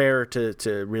it fair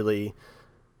to really,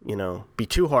 be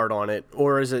too hard on it,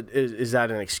 or is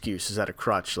that an excuse? Is that a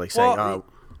crutch? Like saying,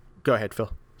 go ahead,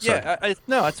 Phil. Sorry. Yeah,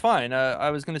 no, it's fine. I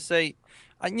was going to say,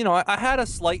 I had a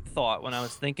slight thought when I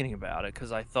was thinking about it,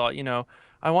 because I thought,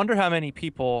 I wonder how many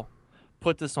people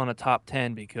put this on a top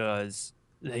 10 because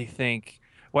they think,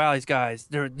 wow, these guys,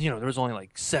 there was only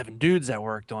like 7 dudes that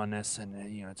worked on this, and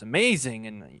it's amazing,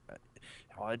 and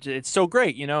it's so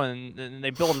great, and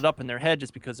they build it up in their head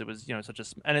just because it was,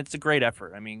 and it's a great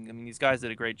effort. I mean, these guys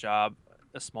did a great job,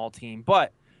 a small team.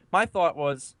 But my thought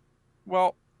was,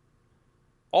 well,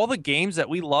 all the games that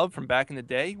we love from back in the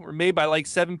day were made by like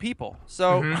 7 people,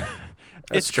 so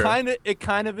it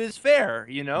kind of is fair,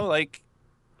 like.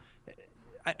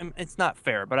 It's not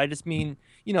fair, but I just mean,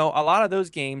 a lot of those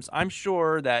games, I'm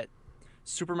sure that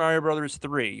Super Mario Brothers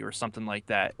 3 or something like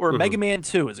that. Or Mega Man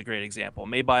 2 is a great example,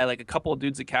 made by like a couple of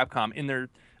dudes at Capcom in their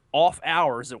off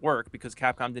hours at work because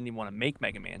Capcom didn't even want to make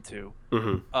Mega Man 2.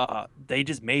 They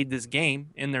just made this game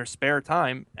in their spare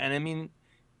time. And I mean,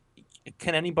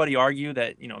 can anybody argue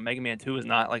that, Mega Man 2 is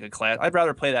not like a class? I'd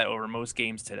rather play that over most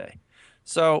games today.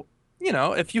 So,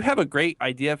 if you have a great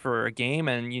idea for a game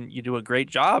and you do a great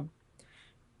job,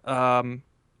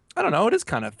 I don't know. It is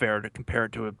kind of fair to compare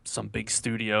it to some big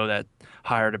studio that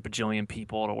hired a bajillion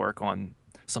people to work on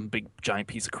some big giant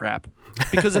piece of crap.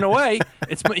 Because in a way,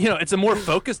 it's it's a more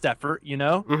focused effort.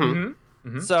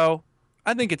 So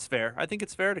I think it's fair. I think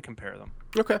it's fair to compare them.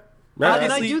 Okay.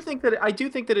 And I do think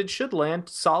that it should land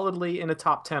solidly in a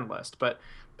top 10 list. But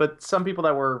some people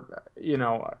that were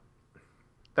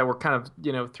kind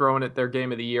of throwing it their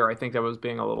game of the year, I think that was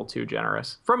being a little too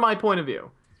generous from my point of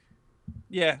view.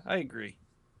 Yeah, I agree.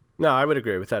 No, I would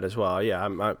agree with that as well. Yeah,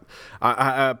 I'm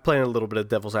playing a little bit of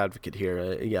devil's advocate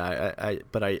here.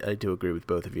 But I do agree with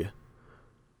both of you.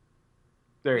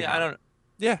 There you go.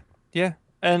 Yeah.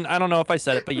 And I don't know if I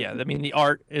said it, but yeah, I mean the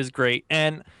art is great,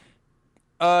 and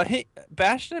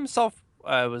Bastion himself,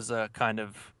 I was kind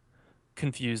of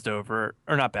confused over,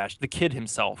 or not Bastion, the kid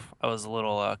himself. I was a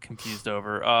little confused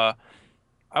over.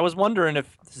 I was wondering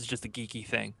if this is just a geeky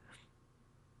thing.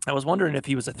 I was wondering if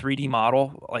he was a 3D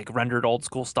model, like rendered old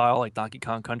school style, like Donkey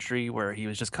Kong Country, where he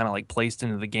was just kind of like placed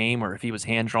into the game, or if he was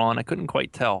hand drawn. I couldn't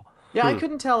quite tell. Yeah, I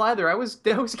couldn't tell either. I was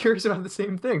curious about the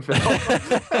same thing, Phil.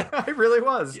 I really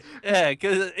was. Yeah,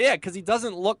 because he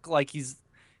doesn't look like he's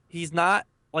not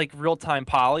like real time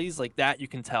polys like that. You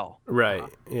can tell. Right.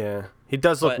 Yeah. He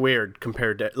does look weird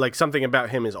compared to like something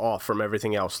about him is off from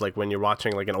everything else. Like when you're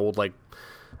watching like an old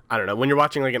when you're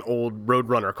watching like an old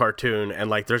Roadrunner cartoon and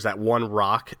like there's that one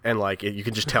rock and like you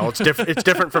can just tell it's different. It's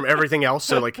different from everything else.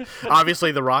 So like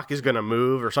obviously the rock is going to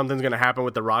move or something's going to happen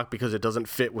with the rock because it doesn't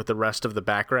fit with the rest of the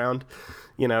background.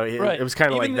 It was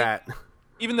kind of like that.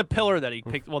 Even the pillar that he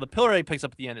picked. Well, the pillar that he picks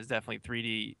up at the end is definitely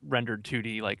 3D rendered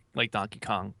 2D like Donkey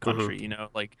Kong Country.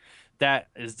 Like that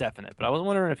is definite. But I was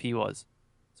wondering if he was.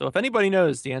 So if anybody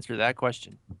knows the answer to that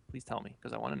question, please tell me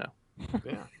because I want to know.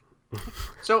 Yeah.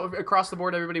 So across the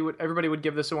board, everybody would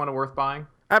give this one a worth buying.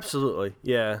 Absolutely,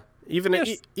 yeah. Even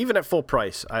at full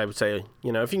price, I would say if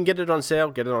you can get it on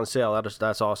sale, get it on sale.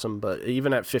 That's awesome. But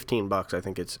even at $15, I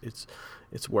think it's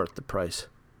worth the price.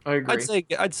 I agree.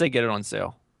 I'd say get it on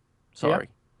sale. Sorry.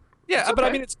 Yeah, okay. But I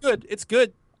mean it's good. It's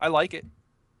good. I like it.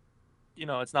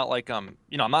 It's not like I'm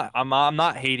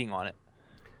not hating on it.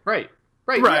 Right.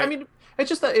 I mean. It's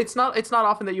just that it's not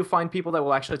often that you find people that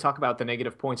will actually talk about the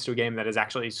negative points to a game that is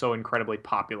actually so incredibly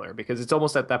popular, because it's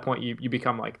almost at that point you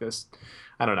become like this,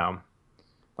 I don't know,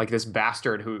 like this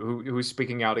bastard who's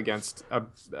speaking out against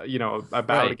against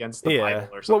the Bible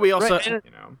or something. Well,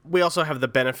 we also have the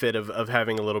benefit of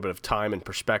having a little bit of time and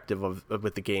perspective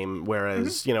with the game,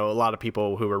 whereas a lot of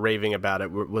people who were raving about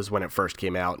it was when it first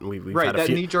came out, and we've had a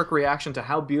few... knee-jerk reaction to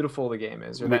how beautiful the game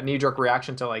is, or that knee-jerk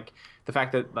reaction to like the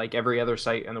fact that like every other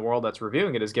site in the world that's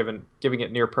reviewing it is giving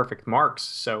it near perfect marks.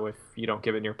 So if you don't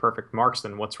give it near perfect marks,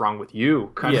 then what's wrong with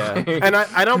you? Kind of thing. And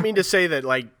I don't mean to say that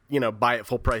like buy it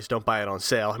full price, don't buy it on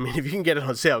sale. I mean, if you can get it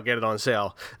on sale, get it on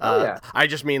sale. I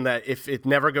just mean that if it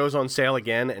never goes on sale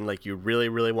again and like you really,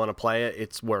 really want to play it,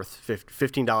 it's worth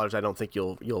 $15. I don't think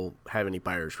you'll have any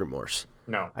buyer's remorse.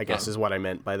 No, I guess is what I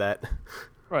meant by that.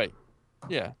 Right.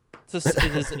 Yeah.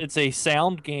 It's a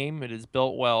sound game. It is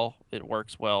built well. It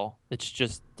works well. It's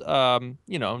just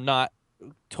not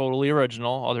totally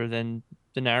original other than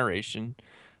the narration.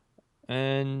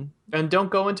 And don't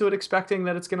go into it expecting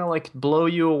that it's going to like blow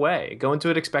you away. Go into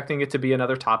it expecting it to be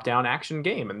another top-down action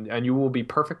game, and you will be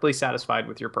perfectly satisfied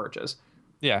with your purchase.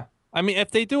 Yeah. I mean,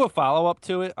 if they do a follow-up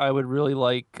to it, I would really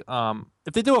like...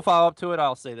 if they do a follow-up to it,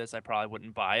 I'll say this, I probably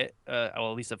wouldn't buy it,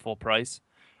 well, at least at full price,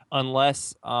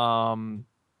 unless, they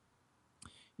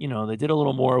did a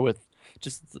little more with...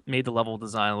 just made the level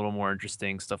design a little more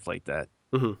interesting, stuff like that.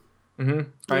 I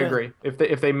agree.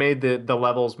 If they made the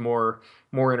levels more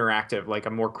interactive, like a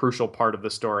more crucial part of the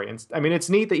story. And I mean, it's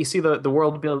neat that you see the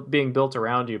world being built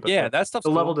around you, but that stuff's the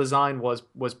cool. level design was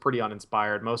pretty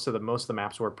uninspired. Most of the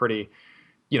maps were pretty,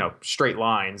 straight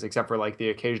lines, except for like the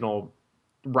occasional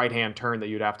right-hand turn that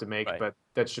you'd have to make, but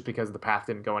that's just because the path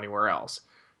didn't go anywhere else.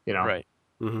 Right.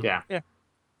 Yeah.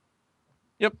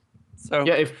 Yep. So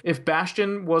yeah, if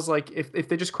Bastion was like if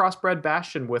they just crossbred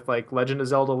Bastion with like Legend of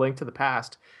Zelda: Link to the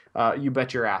Past, you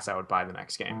bet your ass I would buy the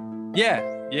next game.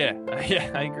 Yeah,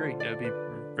 I agree. It would be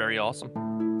very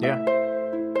awesome. Yeah.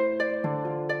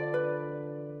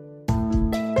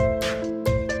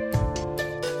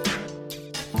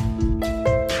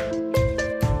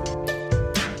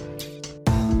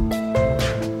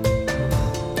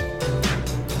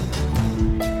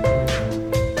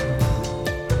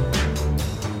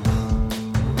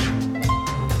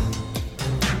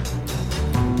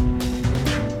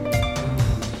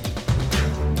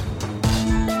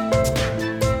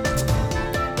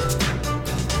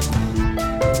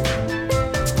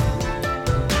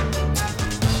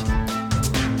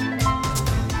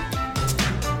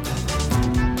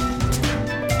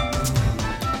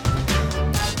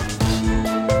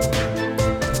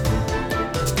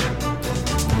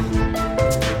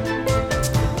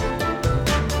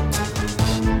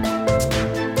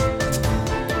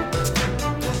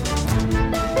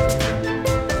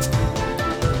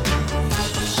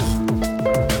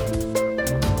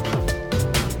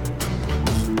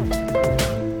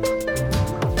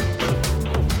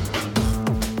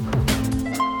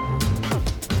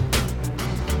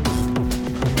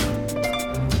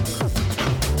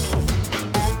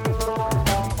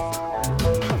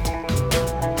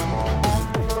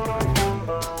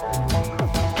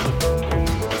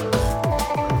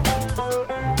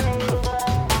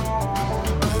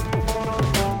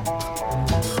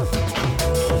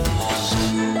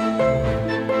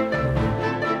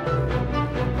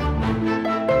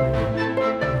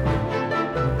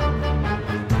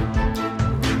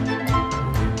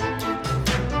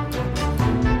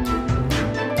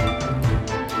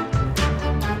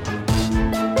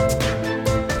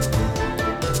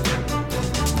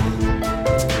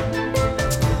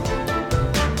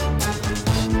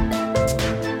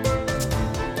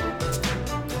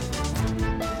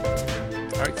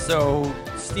 So,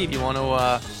 Steve, you want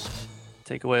to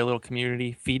take away a little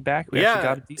community feedback? We actually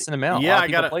got a decent amount. Yeah, I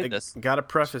gotta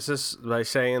preface this by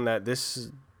saying that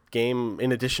this game,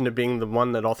 in addition to being the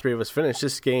one that all three of us finished,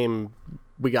 this game,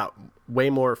 we got way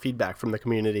more feedback from the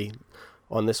community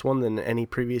on this one than any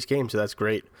previous game, so that's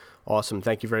great. Awesome.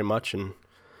 Thank you very much, and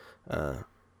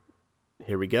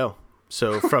here we go.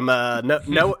 So from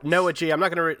Noah G, I'm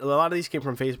not going to read, a lot of these came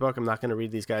from Facebook. I'm not going to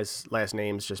read these guys' last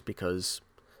names just because,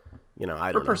 I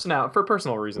don't know. For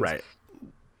personal reasons. Right.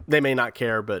 They may not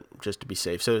care, but just to be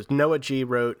safe. So Noah G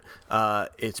wrote,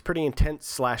 it's pretty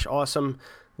intense / awesome.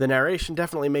 The narration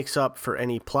definitely makes up for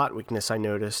any plot weakness I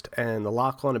noticed, and the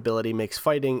lock-on ability makes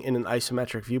fighting in an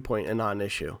isometric viewpoint a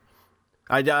non-issue.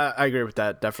 I agree with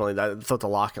that, definitely. I thought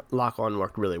the lock-on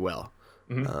worked really well.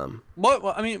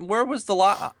 Mm-hmm. Where was the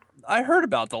lock? I heard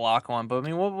about the lock-on, but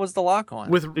what was the lock-on?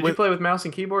 Did you play with mouse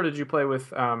and keyboard, or did you play with...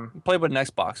 Played with an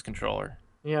Xbox controller.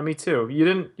 Yeah, me too.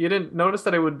 You didn't notice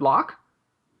that it would lock?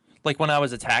 Like when I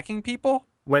was attacking people?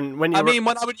 When when I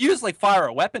would use fire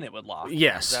a weapon, it would lock.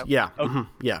 Yes, yeah, okay.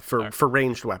 Mm-hmm. Yeah, for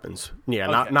ranged weapons.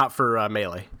 Yeah, okay. not for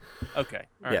melee. Okay,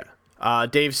 all right. Yeah.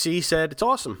 Dave C said it's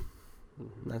awesome.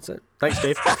 That's it. Thanks,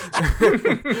 Dave.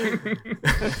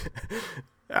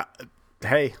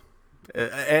 Hey,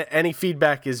 any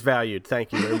feedback is valued.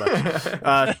 Thank you very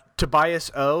much.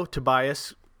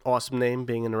 Tobias. Awesome name,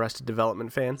 being an Arrested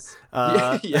Development fan.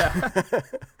 Yeah.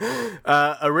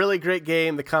 A really great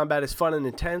game. The combat is fun and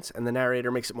intense, and the narrator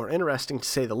makes it more interesting, to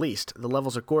say the least. The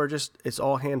levels are gorgeous. It's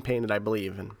all hand-painted, I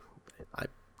believe, and I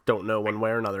don't know one way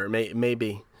or another. It may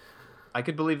be. I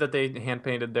could believe that they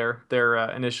hand-painted their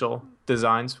initial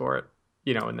designs for it,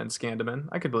 and then scanned them in.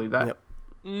 I could believe that.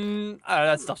 Yep.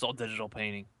 That stuff's all digital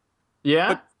painting.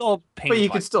 Yeah, but you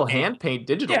could still hand paint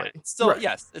digitally.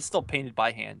 Yeah, it's still painted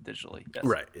by hand digitally. Yes.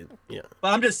 Right. Yeah.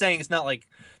 But I'm just saying it's not like,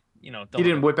 you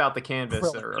didn't whip out the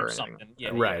canvas or something.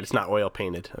 Yeah, right. It's not oil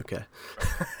painted. Okay.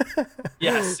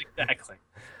 Yes, exactly.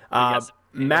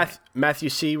 Matthew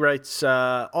C writes,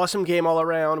 awesome game all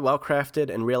around, well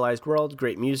crafted and realized world,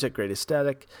 great music, great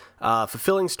aesthetic,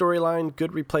 fulfilling storyline,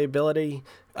 good replayability.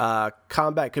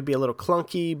 Combat could be a little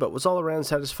clunky, but was all around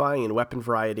satisfying in weapon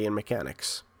variety and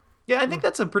mechanics. Yeah, I think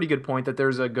that's a pretty good point, that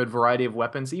there's a good variety of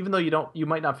weapons. Even though you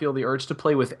might not feel the urge to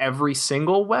play with every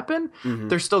single weapon, mm-hmm.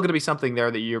 there's still going to be something there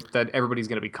that everybody's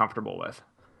going to be comfortable with.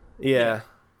 Yeah,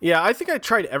 I think I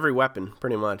tried every weapon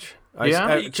pretty much. You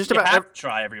have to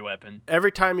try every weapon.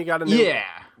 Every time you got a new... Yeah,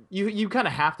 you kind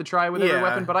of have to try with every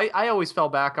weapon, but I always fell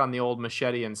back on the old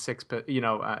machete and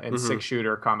mm-hmm.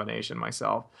 6-shooter combination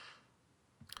myself.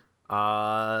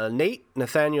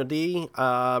 Nathaniel D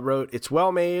wrote, it's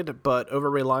well made, but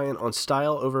over-reliant on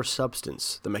style over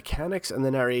substance. The mechanics and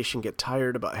the narration get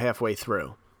tired about halfway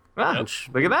through. Look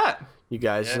at that. You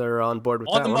guys are on board with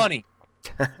that one. money.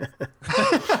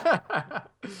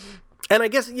 And I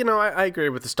guess, I agree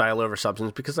with the style over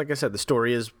substance because, like I said, the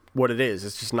story is what it is.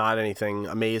 It's just not anything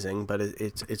amazing, but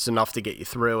it's enough to get you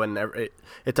through, and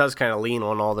it does kind of lean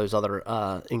on all those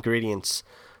other ingredients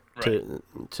to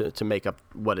make up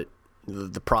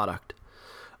the product.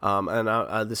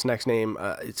 And this next name,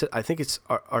 I think it's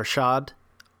Arshad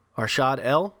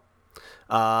L.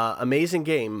 Amazing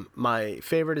game. My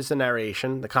favorite is the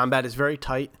narration. The combat is very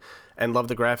tight, and love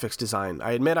the graphics design.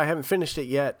 I admit I haven't finished it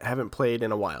yet. Haven't played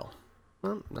in a while.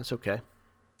 Well, that's okay.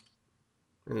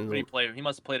 He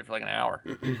must have played it for like an hour.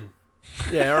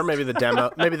 Yeah, or maybe the demo.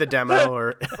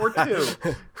 or two.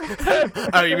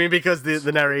 Oh, you mean because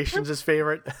the narration's his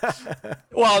favorite?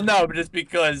 Well, no, but just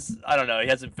because, I don't know, he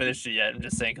hasn't finished it yet. I'm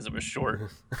just saying because it was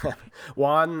short.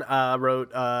 Juan wrote,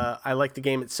 I like the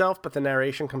game itself, but the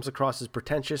narration comes across as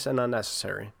pretentious and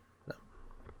unnecessary.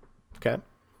 Okay.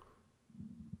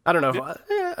 I don't know.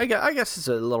 I guess it's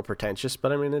a little pretentious,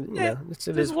 but I mean, it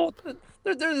is.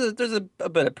 There's a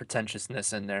bit of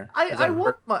pretentiousness in there.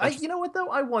 You know what though?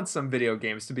 I want some video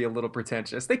games to be a little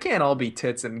pretentious. They can't all be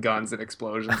tits and guns and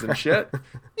explosions and shit.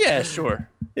 Yeah, sure.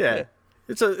 Yeah.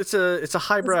 It's a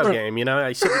highbrow game,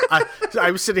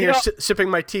 I was sitting here sipping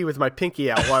my tea with my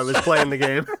pinky out while I was playing the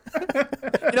game.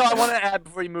 I want to add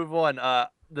before you move on.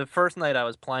 The first night I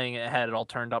was playing it, I had it all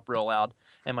turned up real loud,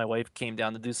 and my wife came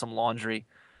down to do some laundry.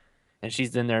 And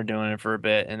she's in there doing it for a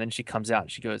bit, and then she comes out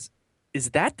and she goes, "Is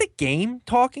that the game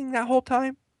talking that whole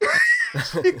time?"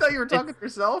 You thought you were talking to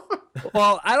yourself?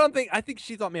 Well, I think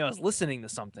she thought maybe I was listening to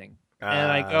something.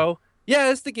 And I go,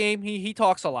 "Yeah, it's the game. He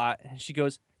talks a lot." And she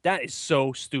goes, "That is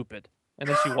so stupid." And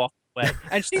then she walked away.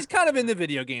 And she's kind of into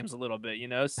video games a little bit,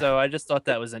 So I just thought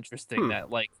that was interesting that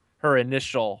her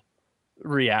initial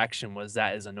reaction was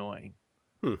that is annoying.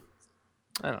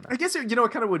 I don't know. I guess it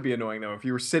kind of would be annoying though if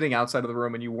you were sitting outside of the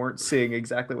room and you weren't seeing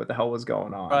exactly what the hell was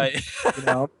going on. Right. You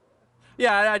know?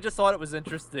 Yeah, I just thought it was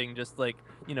interesting, just like,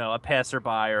 a passerby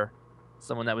or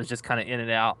someone that was just kind of in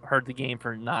and out, heard the game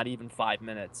for not even 5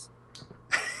 minutes.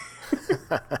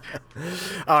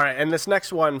 All right, and this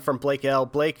next one from Blake L.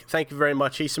 Blake, thank you very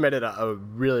much. He submitted a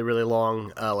really, really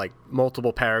long, like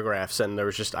multiple paragraphs, and there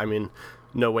was just,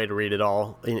 no way to read it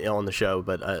all on the show,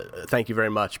 but thank you very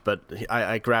much. But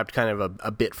I grabbed kind of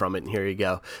a bit from it, and here you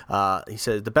go. He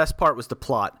says, the best part was the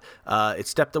plot. It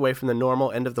stepped away from the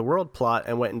normal end-of-the-world plot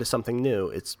and went into something new.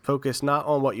 It's focused not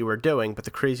on what you were doing, but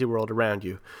the crazy world around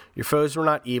you. Your foes were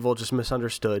not evil, just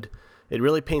misunderstood. It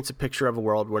really paints a picture of a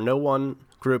world where no one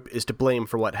group is to blame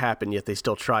for what happened, yet they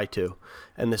still try to.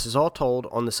 And this is all told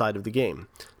on the side of the game.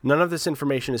 None of this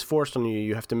information is forced on you.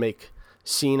 You have to make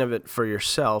scene of it for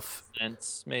yourself.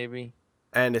 Sense, maybe.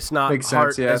 And it's not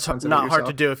hard. It's not hard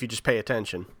to do if you just pay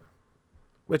attention.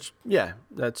 Which, yeah,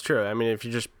 that's true. I mean, if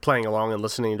you're just playing along and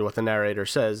listening to what the narrator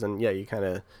says, then yeah,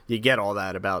 you get all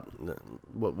that about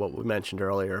what we mentioned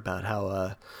earlier about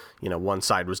how one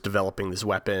side was developing this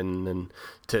weapon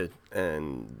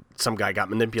and some guy got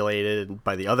manipulated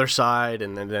by the other side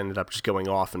and then it ended up just going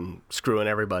off and screwing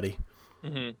everybody.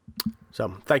 Mm-hmm.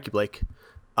 So thank you, Blake.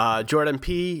 Jordan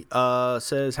P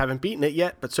says, haven't beaten it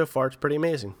yet, but so far it's pretty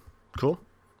amazing. Cool.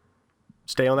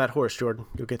 Stay on that horse, Jordan.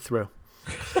 You'll get through.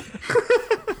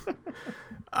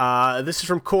 This is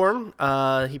from Korn.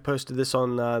 He posted this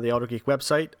on the Elder Geek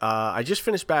website. I just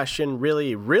finished Bastion.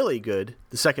 Really, really good.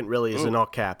 The second really is in all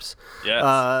caps.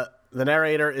 Yes. The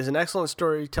narrator is an excellent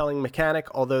storytelling mechanic,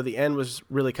 although the end was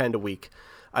really kind of weak.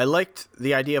 I liked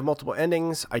the idea of multiple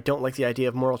endings. I don't like the idea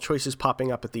of moral choices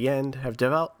popping up at the end. Have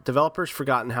developers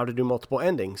forgotten how to do multiple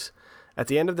endings? At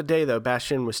the end of the day, though,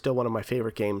 Bastion was still one of my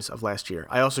favorite games of last year.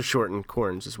 I also shortened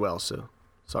Korn's as well, so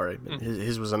sorry.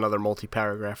 His was another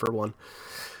multi-paragrapher one.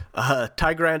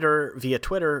 Tygrander via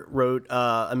Twitter wrote,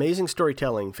 amazing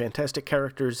storytelling, fantastic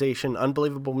characterization,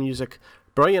 unbelievable music,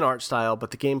 brilliant art style,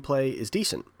 but the gameplay is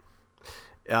decent.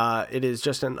 It is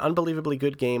just an unbelievably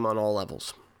good game on all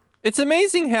levels. It's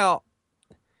amazing how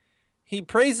he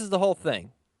praises the whole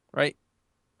thing, right?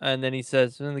 And then he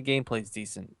says, the gameplay's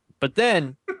decent. But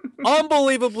then,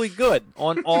 unbelievably good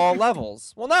on all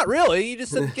levels. Well, not really. You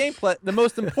just said the gameplay, the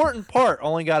most important part,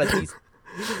 only got a decent.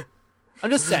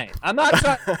 I'm just saying. I'm not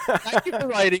trying. Thank you for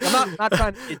writing. I'm not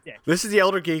trying to be a dick. This is the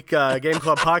Elder Geek Game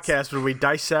Club podcast where we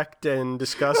dissect and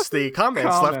discuss the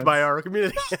comments left by our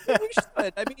community. We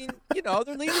should. I mean,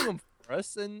 they're leaving them for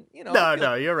us, and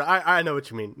No, you're right. I know what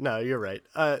you mean. No, you're right.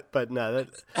 But no,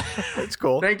 that's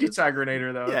cool. Thank you,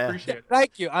 Tigernator, though. I appreciate it.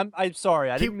 Thank you. I'm sorry.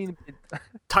 I didn't mean.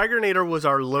 Tigernator was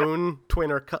our lone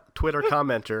Twitter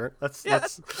commenter.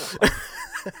 That's cool.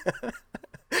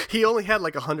 He only had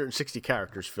like 160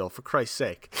 characters, Phil, for Christ's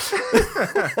sake.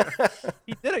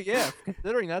 He did it, yeah.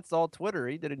 Considering that's all Twitter,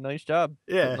 he did a nice job.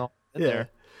 Yeah. There.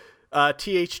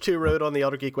 TH2 wrote on the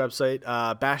Elder Geek website,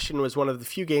 Bastion was one of the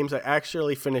few games I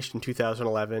actually finished in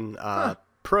 2011.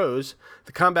 Pros,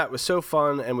 the combat was so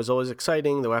fun and was always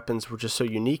exciting. The weapons were just so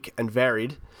unique and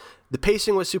varied. The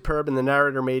pacing was superb, and the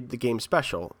narrator made the game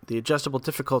special. The adjustable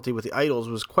difficulty with the idols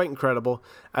was quite incredible,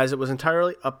 as it was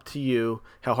entirely up to you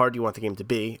how hard you want the game to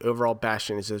be. Overall,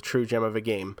 Bastion is a true gem of a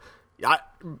game.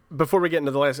 Before we get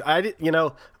into the last,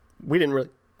 we didn't really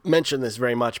mention this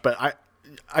very much, but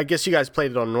I guess you guys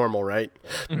played it on normal, right?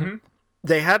 Mm-hmm.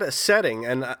 They had a setting,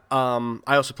 and I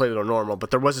also played it on normal,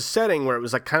 but there was a setting where it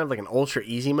was like kind of like an ultra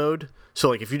easy mode. So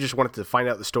like if you just wanted to find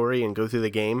out the story and go through the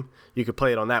game, you could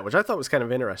play it on that, which I thought was kind of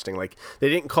interesting. Like they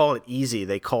didn't call it easy;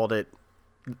 they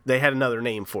had another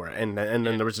name for it, and then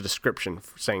there was a description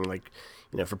saying like,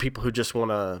 for people who just want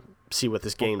to see what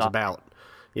this game's about.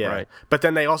 Yeah, right. But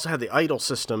then they also had the idol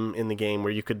system in the game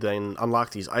where you could then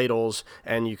unlock these idols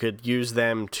and you could use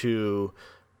them to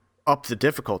up the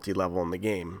difficulty level in the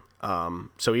game.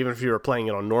 So even if you were playing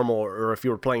it on normal or if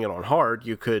you were playing it on hard,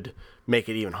 you could make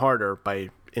it even harder by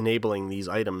enabling these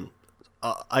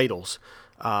idols.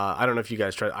 I don't know if you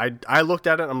guys tried. I looked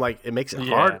at it and I'm like, it makes it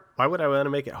hard. Why would I want to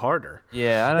make it harder?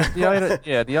 Yeah,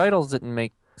 the idols didn't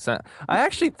make sense. I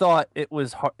actually thought it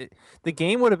was hard. The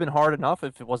game would have been hard enough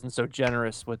if it wasn't so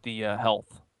generous with the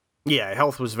health. Yeah,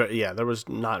 health was there was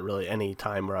not really any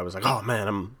time where I was like, oh man,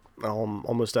 I'm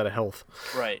almost out of health.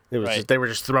 Right. It was they were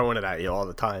just throwing it at you all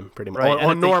the time, pretty much. Right.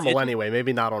 On normal anyway,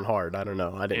 maybe not on hard. I don't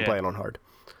know. I didn't play it on hard.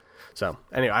 So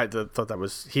anyway, I thought that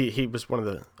was he was one of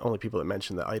the only people that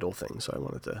mentioned the idol thing, so I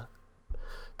wanted to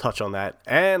touch on that.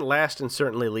 And last and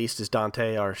certainly least is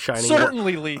Dante, our shining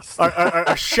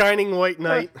our shining white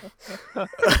knight.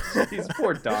 He's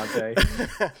poor Dante.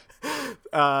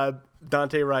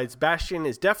 Dante writes, Bastion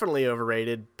is definitely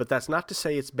overrated, but that's not to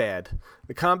say it's bad.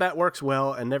 The combat works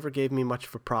well and never gave me much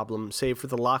of a problem, save for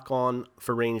the lock-on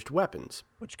for ranged weapons.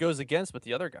 Which goes against what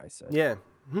the other guy said. Yeah.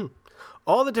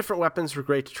 All the different weapons were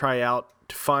great to try out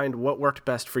to find what worked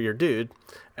best for your dude,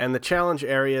 and the challenge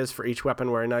areas for each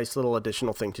weapon were a nice little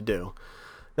additional thing to do.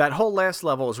 That whole last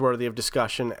level is worthy of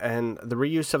discussion, and the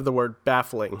reuse of the word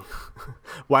baffling.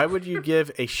 Why would you give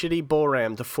a shitty bull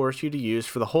ram to force you to use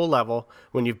for the whole level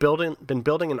when you've been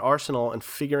building an arsenal and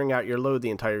figuring out your load the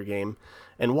entire game?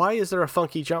 And why is there a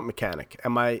funky jump mechanic?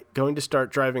 Am I going to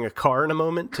start driving a car in a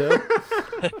moment, too?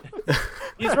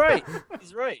 He's right.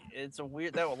 It's a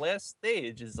weird... That last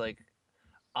stage is like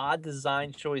odd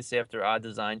design choice after odd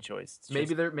design choice.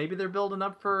 Maybe they're building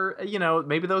up for,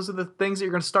 maybe those are the things that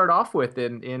you're going to start off with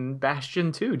in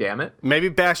Bastion 2, damn it. Maybe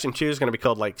Bastion 2 is going to be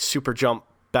called like Super Jump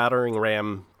Battering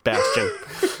Ram Bastion.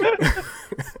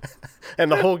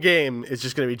 And the whole game is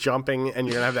just going to be jumping, and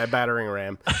you're going to have that battering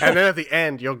ram. And then at the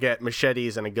end, you'll get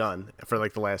machetes and a gun for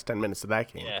like the last 10 minutes of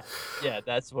that game. Yeah,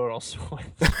 that's what also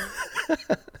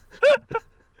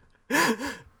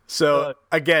So,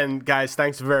 again, guys,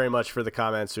 thanks very much for the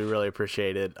comments. We really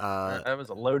appreciate it. That was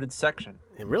a loaded section.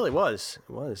 It really was.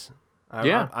 It was.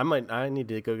 I need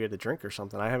to go get a drink or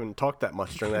something. I haven't talked that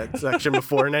much during that section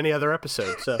before in any other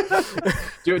episode. So,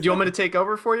 do you want me to take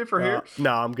over for you here?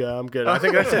 No, I'm good. I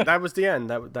think that's it. That was the end.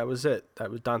 That was it. That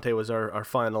was Dante was our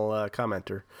final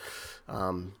commenter.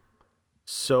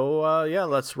 So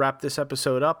let's wrap this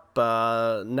episode up.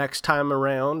 Next time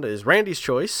around is Randy's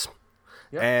choice.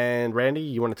 Yep. And Randy,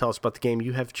 you want to tell us about the game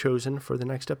you have chosen for the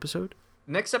next episode?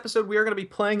 Next episode, we are going to be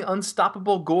playing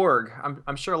Unstoppable Gorg.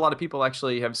 I'm sure a lot of people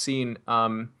actually have seen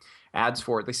ads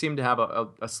for it. They seem to have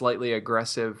a slightly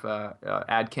aggressive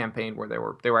ad campaign where they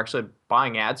were actually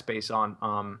buying ad space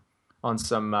on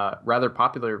some rather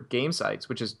popular game sites,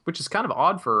 which is kind of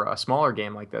odd for a smaller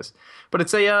game like this. But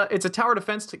it's a tower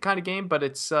defense kind of game, but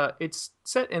it's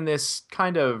set in this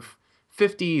kind of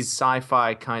 50s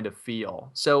sci-fi kind of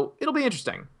feel. So it'll be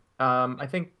interesting. I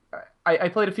think I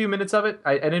played a few minutes of it.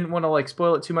 I didn't want to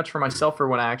spoil it too much for myself for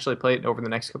when I actually play it over the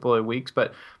next couple of weeks.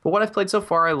 But what I've played so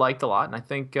far, I liked a lot, and I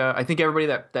think everybody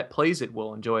that plays it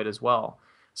will enjoy it as well.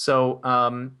 So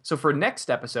for next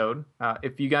episode,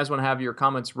 if you guys want to have your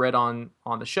comments read on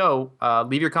the show,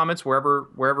 leave your comments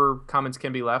wherever comments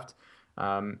can be left.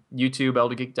 YouTube,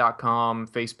 eldergeek.com,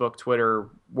 Facebook, Twitter,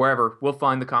 wherever. We'll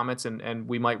find the comments, and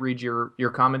we might read your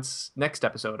comments next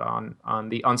episode on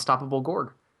the Unstoppable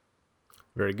Gorg.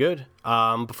 Very good.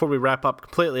 Before we wrap up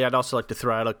completely, I'd also like to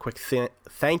throw out a quick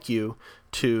thank you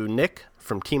to Nick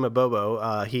from Team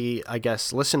Abobo. He, I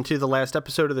guess, listened to the last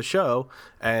episode of the show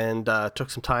and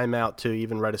took some time out to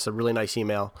even write us a really nice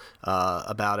email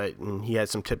about it. And he had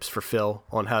some tips for Phil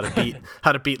on how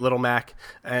to beat Little Mac.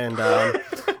 And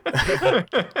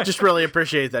just really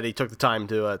appreciate that he took the time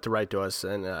to write to us.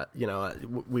 And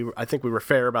I think we were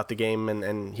fair about the game,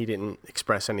 and he didn't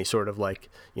express any sort of why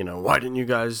didn't you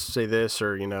guys say this,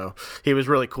 or he was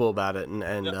really cool about it.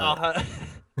 And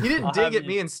he didn't dig at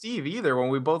me and Steve either when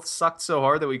we both sucked so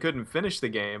hard that we couldn't finish the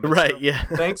game. Right? So, yeah.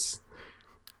 Thanks.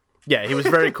 Yeah, he was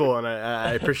very cool, and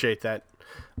I appreciate that.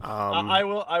 I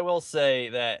will say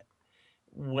that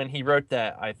when he wrote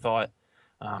that, I thought,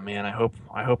 oh man, I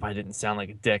hope I didn't sound like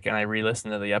a dick. And I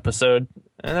re-listened to the episode,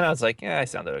 and then I was like, yeah, I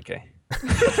sounded okay.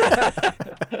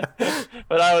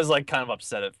 But I was kind of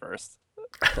upset at first.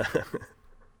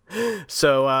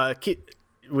 So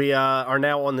we are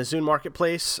now on the Zune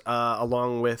Marketplace,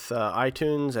 along with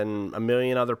iTunes and a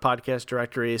million other podcast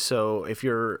directories. So if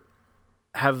you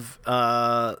have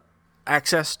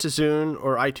access to Zune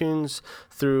or iTunes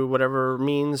through whatever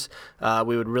means,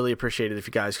 we would really appreciate it if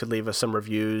you guys could leave us some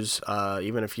reviews.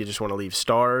 Even if you just want to leave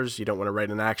stars, you don't want to write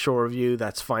an actual review,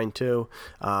 that's fine too.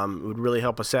 It would really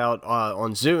help us out.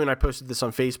 On Zune, I posted this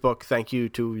on Facebook. Thank you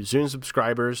to Zune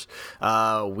subscribers.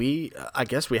 I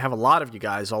guess we have a lot of you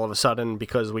guys all of a sudden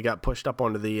because we got pushed up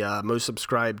onto the most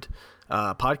subscribed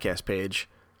podcast page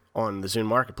on the Zune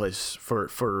Marketplace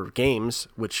for games,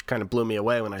 which kind of blew me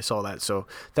away when I saw that. So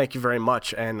thank you very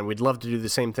much, and we'd love to do the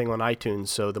same thing on iTunes.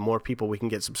 So the more people we can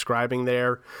get subscribing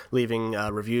there, leaving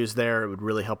reviews there, it would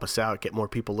really help us out, get more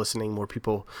people listening, more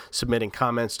people submitting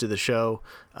comments to the show.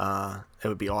 It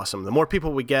would be awesome. The more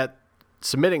people we get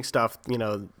submitting stuff,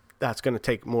 that's going to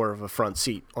take more of a front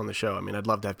seat on the show. I mean, I'd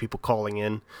love to have people calling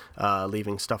in,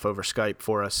 leaving stuff over Skype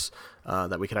for us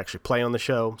that we could actually play on the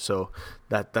show. So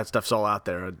that stuff's all out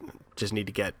there. I just need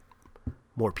to get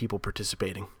more people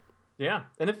participating. Yeah,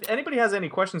 and if anybody has any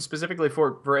questions specifically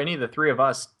for any of the three of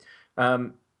us,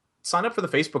 sign up for the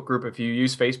Facebook group if you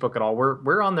use Facebook at all.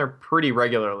 We're on there pretty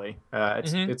regularly.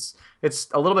 It's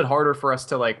a little bit harder for us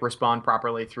to like respond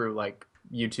properly through like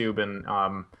YouTube and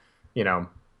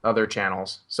other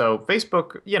channels. So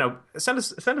Facebook, send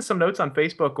us some notes on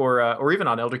Facebook or even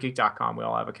on eldergeek.com. We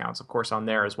all have accounts, of course, on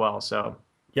there as well. So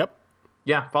yep.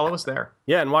 Yeah, follow us there.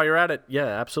 Yeah, and while you're at it, yeah,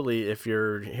 absolutely. If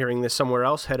you're hearing this somewhere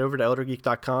else, head over to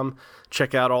eldergeek.com.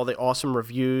 Check out all the awesome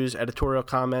reviews, editorial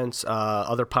comments,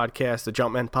 other podcasts. The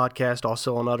Jumpman podcast,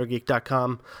 also on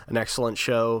eldergeek.com. An excellent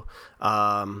show.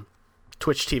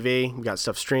 Twitch TV, we got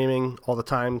stuff streaming all the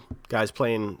time. Guys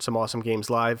playing some awesome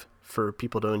games live for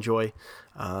people to enjoy.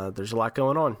 There's a lot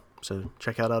going on, so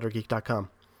check out eldergeek.com.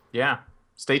 Yeah.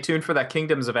 Stay tuned for that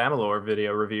Kingdoms of Amalur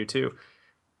video review, too.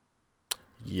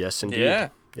 Yes, indeed. Yeah.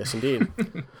 Yes, indeed.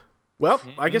 Well,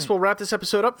 I guess we'll wrap this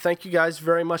episode up. Thank you guys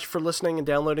very much for listening and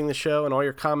downloading the show and all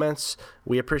your comments.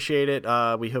 We appreciate it.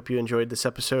 We hope you enjoyed this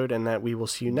episode and that we will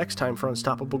see you next time for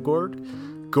Unstoppable Gorg.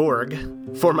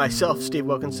 For myself, Steve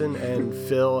Wilkinson, and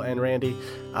Phil and Randy,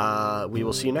 we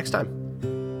will see you next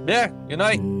time. Yeah, good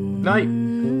night. Night.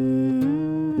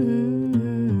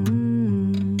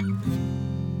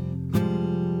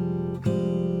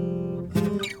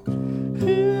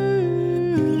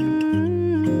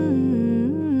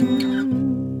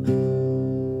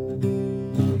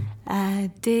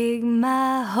 Dig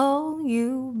my hole,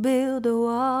 you build a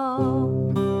wall.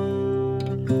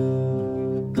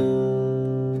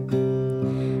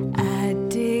 I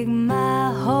dig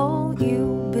my hole,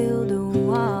 you build a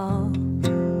wall.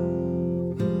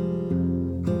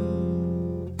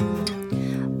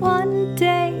 One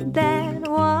day that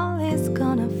wall is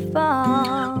gonna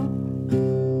fall.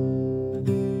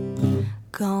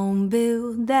 Gonna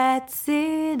build that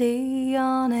city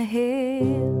on a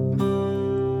hill.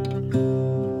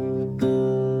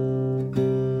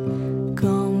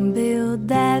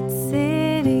 That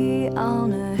city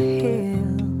on a hill.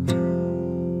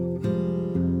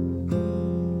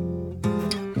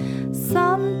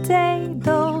 Someday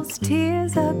those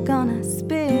tears are gonna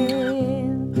spill.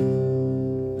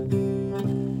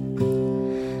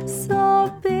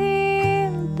 So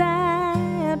build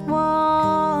that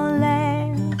wall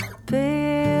and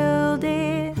build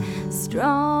it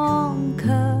strong,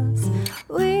 'cause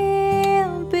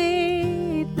we'll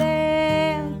be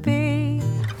there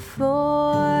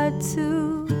for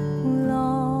too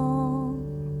long.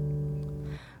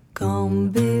 Gonna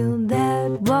build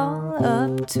that wall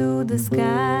up to the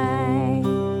sky.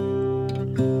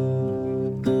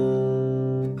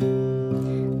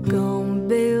 Gonna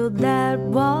build that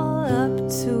wall up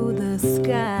to the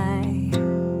sky.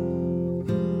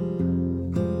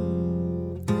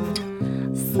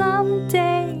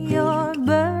 Someday your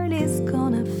bird is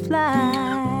gonna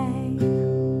fly.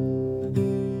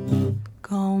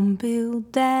 Gonna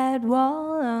build that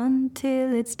wall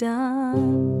until it's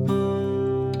done.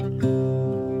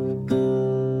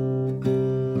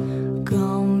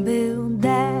 Gonna build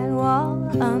that wall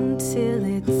until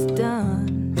it's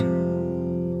done.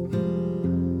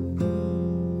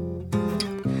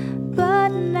 But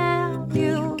now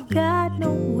you've got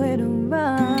nowhere to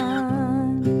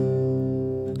run.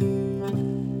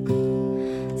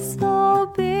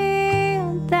 So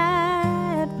build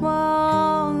that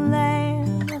wall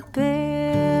and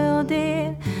build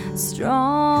it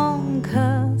strong.